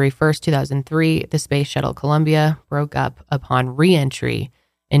morning of February 1st, 2003, the Space Shuttle Columbia broke up upon re-entry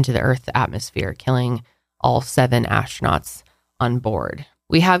into the Earth's atmosphere, killing all 7 astronauts on board.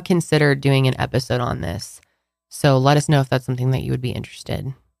 We have considered doing an episode on this, so let us know if that's something that you would be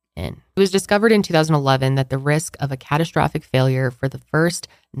interested in. It was discovered in 2011 that the risk of a catastrophic failure for the first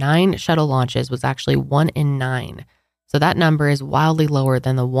 9 shuttle launches was actually 1 in 9. So that number is wildly lower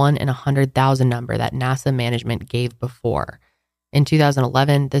than the 1 in 100,000 number that NASA management gave before. In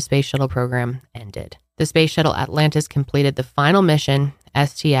 2011, the Space Shuttle program ended. The Space Shuttle Atlantis completed the final mission,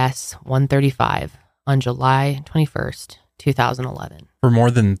 STS-135, on July 21st, 2011. For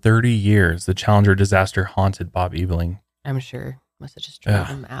more than 30 years, the Challenger disaster haunted Bob Ebeling. I'm sure. Must have just drove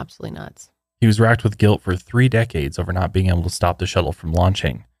him absolutely nuts. He was racked with guilt for 3 decades over not being able to stop the shuttle from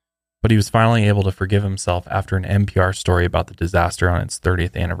launching. But he was finally able to forgive himself after an NPR story about the disaster on its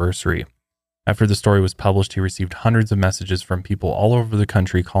 30th anniversary. After the story was published, he received hundreds of messages from people all over the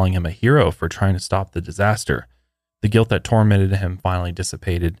country calling him a hero for trying to stop the disaster. The guilt that tormented him finally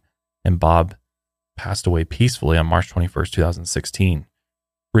dissipated, and Bob passed away peacefully on March 21st, 2016.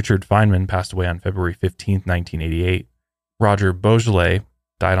 Richard Feynman passed away on February 15th, 1988. Roger Boisjoly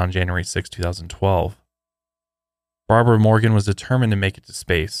died on January 6, 2012. Barbara Morgan was determined to make it to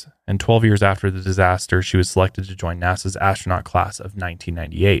space, and 12 years after the disaster, she was selected to join NASA's astronaut class of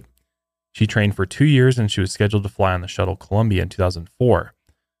 1998. She trained for 2 years, and she was scheduled to fly on the shuttle Columbia in 2004,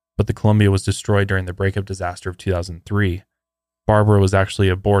 but the Columbia was destroyed during the breakup disaster of 2003. Barbara was actually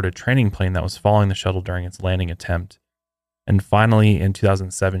aboard a training plane that was following the shuttle during its landing attempt. And finally, in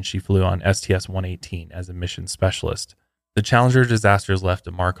 2007, she flew on STS-118 as a mission specialist. The Challenger disasters left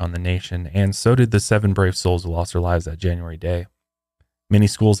a mark on the nation, and so did the 7 brave souls who lost their lives that January day. Many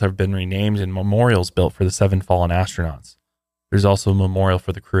schools have been renamed and memorials built for the 7 fallen astronauts. There's also a memorial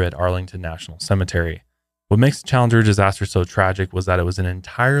for the crew at Arlington National Cemetery. What makes the Challenger disaster so tragic was that it was an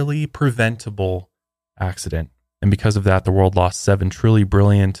entirely preventable accident. And because of that, the world lost 7 truly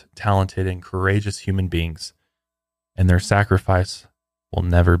brilliant, talented, and courageous human beings. And their sacrifice will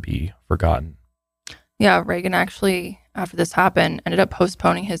never be forgotten. Yeah, Reagan actually, after this happened, ended up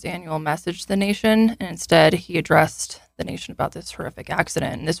postponing his annual message to the nation. And instead, he addressed the nation about this horrific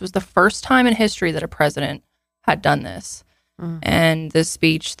accident. And this was the first time in history that a president had done this. And the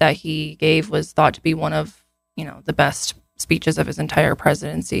speech that he gave was thought to be one of, the best speeches of his entire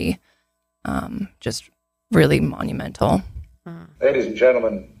presidency. Just really monumental. Ladies and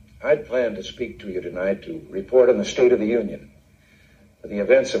gentlemen, I'd planned to speak to you tonight to report on the State of the Union. The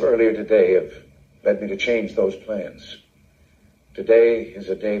events of earlier today have led me to change those plans. Today is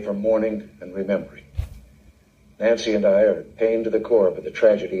a day for mourning and remembering. Nancy and I are pained to the core by the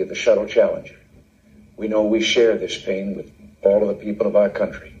tragedy of the Shuttle Challenger. We know we share this pain with all of the people of our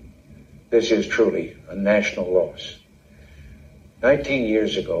country. This is truly a national loss. 19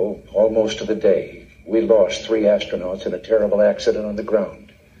 years ago, almost to the day, we lost 3 astronauts in a terrible accident on the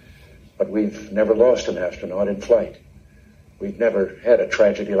ground. But we've never lost an astronaut in flight. We've never had a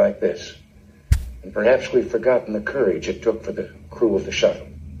tragedy like this. And perhaps we've forgotten the courage it took for the crew of the shuttle.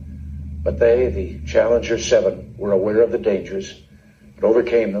 But they, the Challenger 7, were aware of the dangers, but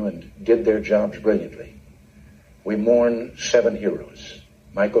overcame them and did their jobs brilliantly. We mourn 7 heroes: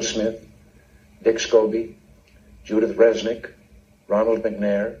 Michael Smith, Dick Scobie, Judith Resnick, Ronald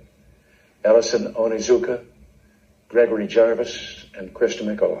McNair, Ellison Onizuka, Gregory Jarvis, and Krista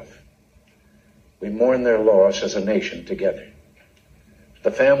McAuliffe. We mourn their loss as a nation together.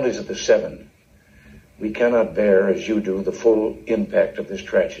 The families of the 7, we cannot bear, as you do, the full impact of this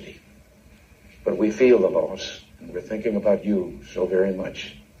tragedy. But we feel the loss, and we're thinking about you so very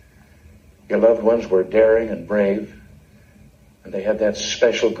much. Your loved ones were daring and brave, and they had that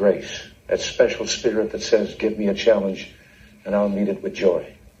special grace, that special spirit that says, give me a challenge, and I'll meet it with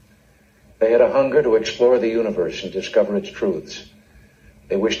joy. They had a hunger to explore the universe and discover its truths.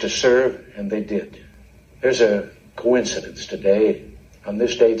 They wished to serve, and they did. There's a coincidence today. On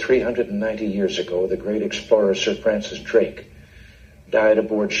this day, 390 years ago, the great explorer Sir Francis Drake died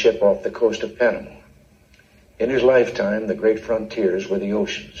aboard ship off the coast of Panama. In his lifetime, the great frontiers were the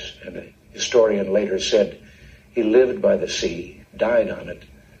oceans, and a historian later said he lived by the sea, died on it,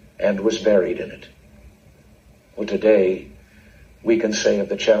 and was buried in it. Well, today, we can say of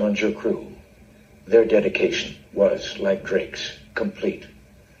the Challenger crew, their dedication was, like Drake's, complete.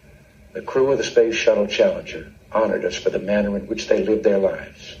 The crew of the Space Shuttle Challenger honored us for the manner in which they lived their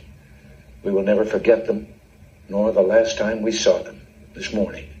lives. We will never forget them, nor the last time we saw them this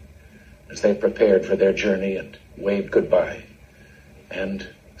morning, as they prepared for their journey and waved goodbye and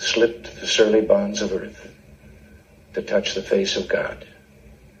slipped the surly bonds of earth to touch the face of God.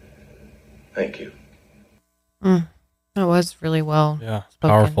 Thank you. That was really well Yeah, spoken.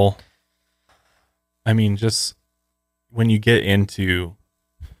 powerful. I mean, just when you get into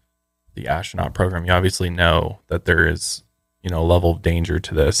the astronaut program, you obviously know that there is, a level of danger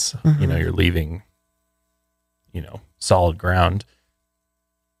to this. Mhm. You're leaving, solid ground.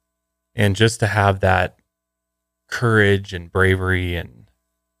 And just to have that courage and bravery and,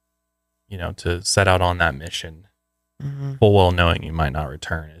 to set out on that mission, Mhm. full well knowing you might not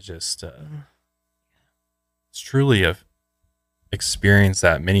return, is just, it's truly a experience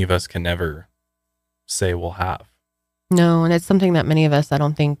that many of us can never say we'll have. No, and it's something that many of us, I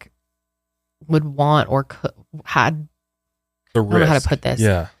don't think, would want or had. The I don't know how to risk. put this.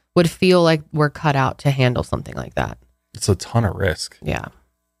 Yeah. Would feel like we're cut out to handle something like that. It's a ton of risk. Yeah.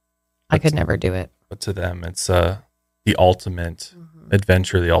 I could never do it. But to them, it's the ultimate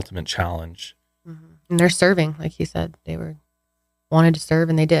adventure, the ultimate challenge. And they're serving, like you said. They wanted to serve,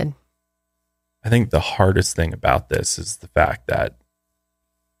 and they did. I think the hardest thing about this is the fact that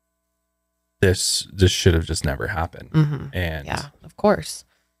this should have just never happened. And yeah, of course.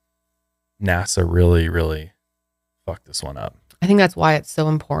 NASA really, really fucked this one up. I think that's why it's so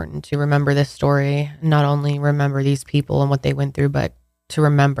important to remember this story, not only remember these people and what they went through, but to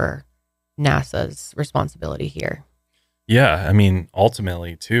remember NASA's responsibility here. Yeah, I mean,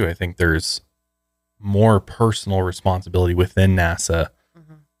 ultimately, too, I think there's more personal responsibility within NASA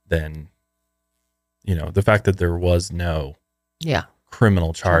than, the fact that there was no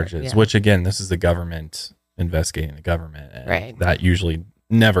criminal charges, which, again, this is the government investigating the government. And right. That usually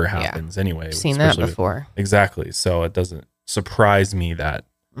never happens anyway. I've seen that before. Exactly. So it doesn't surprise me that,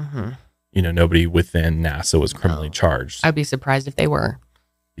 nobody within NASA was criminally charged. I'd be surprised if they were.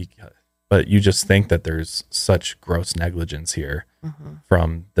 But you just think that there's such gross negligence here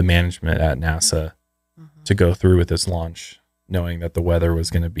from the management at NASA to go through with this launch, knowing that the weather was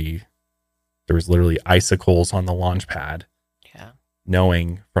going to be, there was literally icicles on the launch pad. Yeah.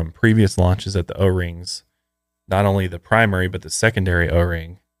 Knowing from previous launches at the O-rings, not only the primary, but the secondary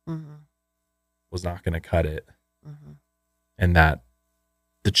O-ring was not going to cut it. And that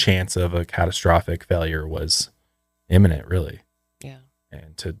the chance of a catastrophic failure was imminent, really. Yeah.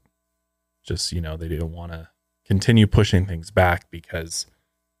 And to just, they didn't want to continue pushing things back because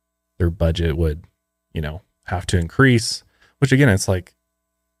their budget would, have to increase, which again, it's like,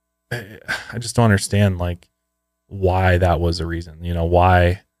 I just don't understand, why that was a reason,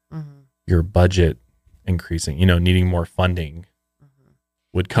 why your budget increasing, needing more funding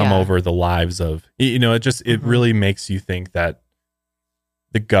would come over the lives of, it really makes you think that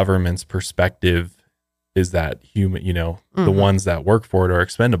the government's perspective is that human, the ones that work for it are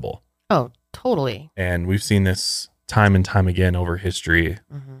expendable. Oh, totally. And we've seen this time and time again over history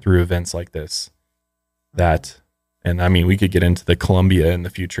through events like this. And I mean, we could get into the Columbia in the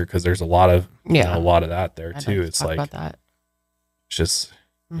future because there's a lot of a lot of that there too. It's like about that. It's just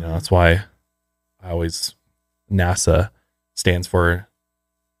that's why NASA stands for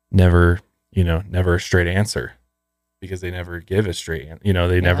never a straight answer, because they never give a straight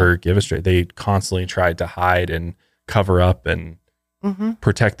never give a straight. They constantly tried to hide and cover up and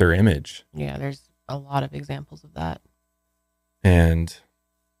protect their image. Yeah, there's a lot of examples of that. And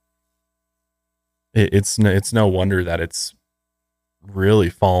it's no wonder that it's really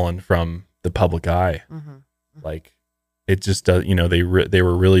fallen from the public eye. Like it just does, they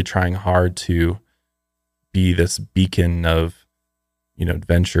were really trying hard to be this beacon of,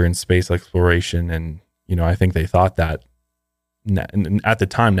 adventure and space exploration. And, I think they thought that at the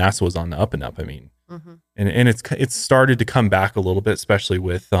time NASA was on the up and up. I mean, and it's started to come back a little bit, especially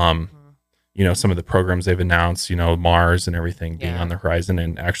with, some of the programs they've announced, Mars and everything being on the horizon.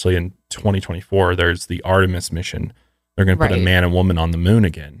 And actually in 2024, there's the Artemis mission. They're going to put a man and woman on the moon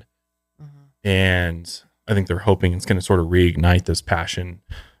again. And I think they're hoping it's going to sort of reignite this passion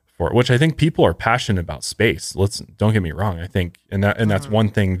for it, which I think people are passionate about space. Don't get me wrong. I think, and that's one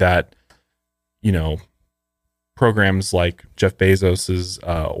thing that, programs like Jeff Bezos's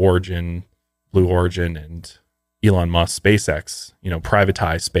Origin, Blue Origin, and Elon Musk SpaceX,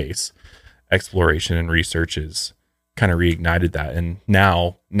 privatized space exploration and research is kind of reignited that. And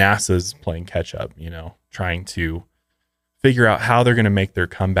now NASA's playing catch up, trying to figure out how they're going to make their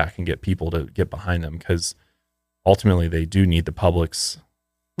comeback and get people to get behind them, because ultimately they do need the public's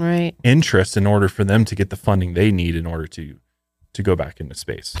interest in order for them to get the funding they need in order to go back into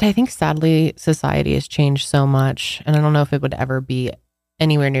space. But I think sadly society has changed so much, and I don't know if it would ever be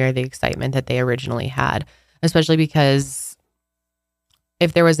anywhere near the excitement that they originally had, especially because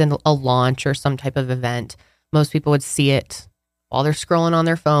if there was a launch or some type of event, most people would see it while they're scrolling on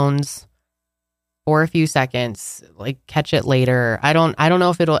their phones for a few seconds, like catch it later. I don't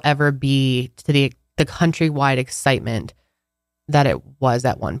know if it'll ever be to the countrywide excitement that it was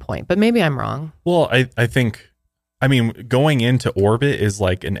at one point, but maybe I'm wrong. Well, I think, going into orbit is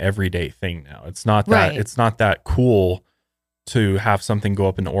like an everyday thing now. It's not that it's not that cool to have something go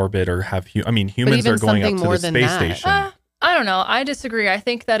up in orbit or have humans are going up to the space station. I don't know. I disagree. I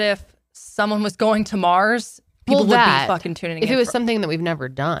think that if someone was going to Mars, people would be fucking tuning in. If it was something that we've never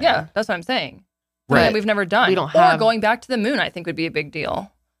done. Yeah, that's what I'm saying. Right. That we've never done. We don't have... Or going back to the moon, I think would be a big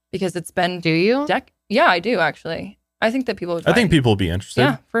deal, because it's been... Do you? Yeah, I do, actually. I think that people would... I think people would be interested.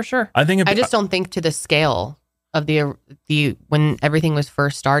 Yeah, for sure. I just don't think to the scale of the when everything was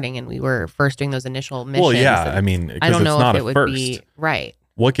first starting and we were first doing those initial missions. Well, yeah, I don't know if it would be right.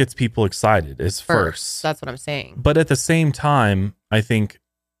 What gets people excited is first. That's what I'm saying. But at the same time, I think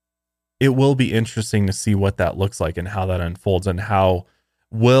it will be interesting to see what that looks like and how that unfolds, and how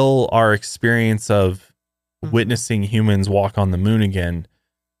will our experience of witnessing humans walk on the moon again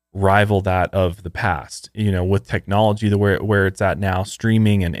rival that of the past, with technology where it's at now,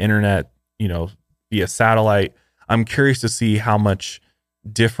 streaming and internet, via satellite. I'm curious to see how much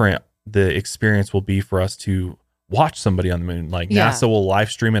different the experience will be for us to watch somebody on the moon. Like NASA will live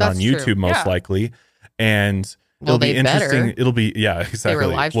stream it on YouTube most likely. And it'll be interesting. Better. It'll be, exactly.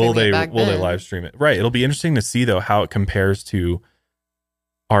 Will they live stream it? Right. It'll be interesting to see though, how it compares to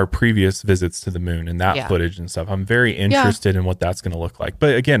our previous visits to the moon and that footage and stuff. I'm very interested in what that's going to look like.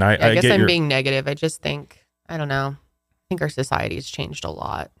 But again, I guess I'm being negative. I just think, I don't know. I think our society has changed a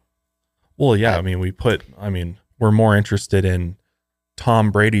lot. Well, yeah. We're more interested in Tom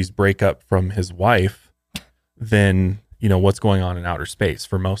Brady's breakup from his wife than, what's going on in outer space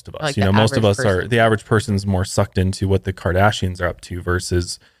for most of us. Like most of us are, the average person's more sucked into what the Kardashians are up to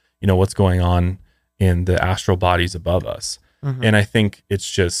versus, what's going on in the astral bodies above us. And I think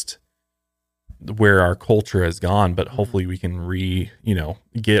it's just where our culture has gone, but hopefully we can get the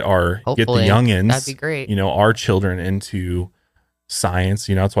youngins, that'd be great. Our children into science.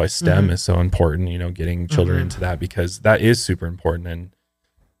 That's why STEM is so important, getting children into that, because that is super important. And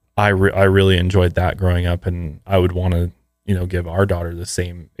I really enjoyed that growing up, and I would want to, give our daughter the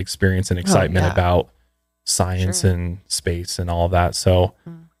same experience and excitement about science and space and all of that. So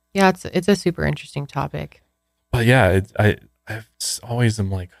yeah, it's a super interesting topic. But yeah, I've always am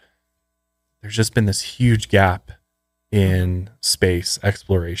like, there's just been this huge gap in space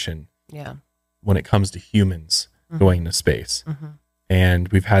exploration. Yeah. When it comes to humans going to space. And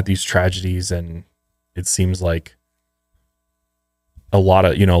we've had these tragedies, and it seems like a lot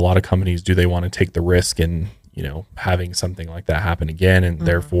of companies, do they want to take the risk and, having something like that happen again, and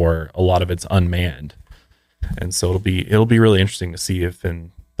therefore a lot of it's unmanned. And so it'll be really interesting to see if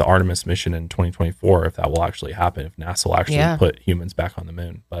in the Artemis mission in 2024, if that will actually happen, if NASA will actually put humans back on the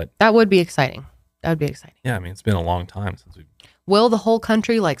moon. But that would be exciting. Yeah, I mean, it's been a long time since we. Will the whole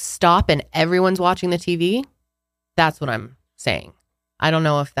country stop and everyone's watching the TV? That's what I'm saying. I don't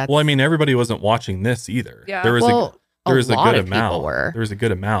know if that's. Well, I mean, everybody wasn't watching this either. Yeah. There was a good amount. Were. There was a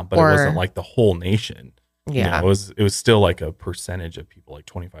good amount, but it wasn't like the whole nation. Yeah. It was still like a percentage of people, like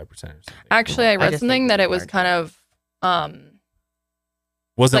 25% or something. Actually, I read something that it was kind of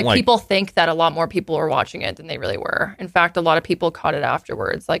wasn't like people think that a lot more people were watching it than they really were. In fact, a lot of people caught it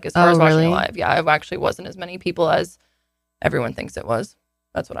afterwards. Like as far as watching it live, it actually wasn't as many people as everyone thinks it was.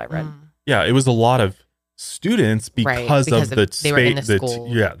 That's what I read. Yeah, it was a lot of students because of the space,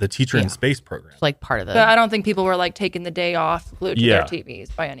 the teacher in space program. It's like part of the. But I don't think people were taking the day off glued to their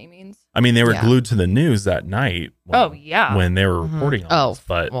TVs by any means. I mean, they were glued to the news that night. When they were reporting on this.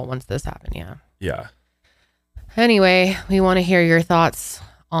 But once this happened, yeah. Anyway, we want to hear your thoughts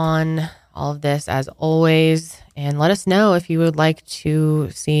on all of this as always, and let us know if you would like to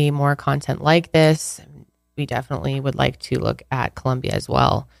see more content like this. We definitely would like to look at Columbia as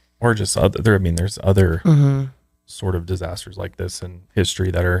well. Or just other, I mean, there's other sort of disasters like this in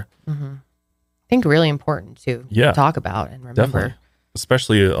history that are, I think, really important to talk about and remember. Definitely.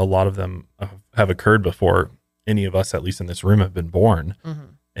 Especially a lot of them have occurred before any of us, at least in this room, have been born.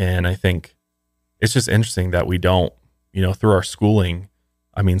 And I think it's just interesting that we don't, through our schooling,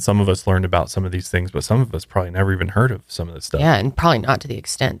 I mean, some of us learned about some of these things, but some of us probably never even heard of some of this stuff. Yeah, and probably not to the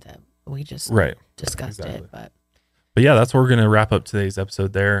extent that we just discussed it. But yeah, that's where we're going to wrap up today's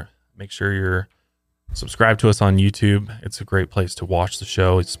episode there. Make sure you're subscribed to us on YouTube. It's a great place to watch the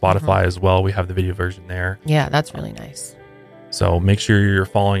show. It's Spotify as well. We have the video version there. Yeah, that's really nice. So make sure you're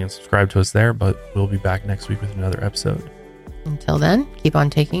following and subscribed to us there, but we'll be back next week with another episode. Until then, keep on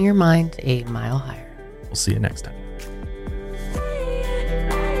taking your mind a mile higher. We'll see you next time.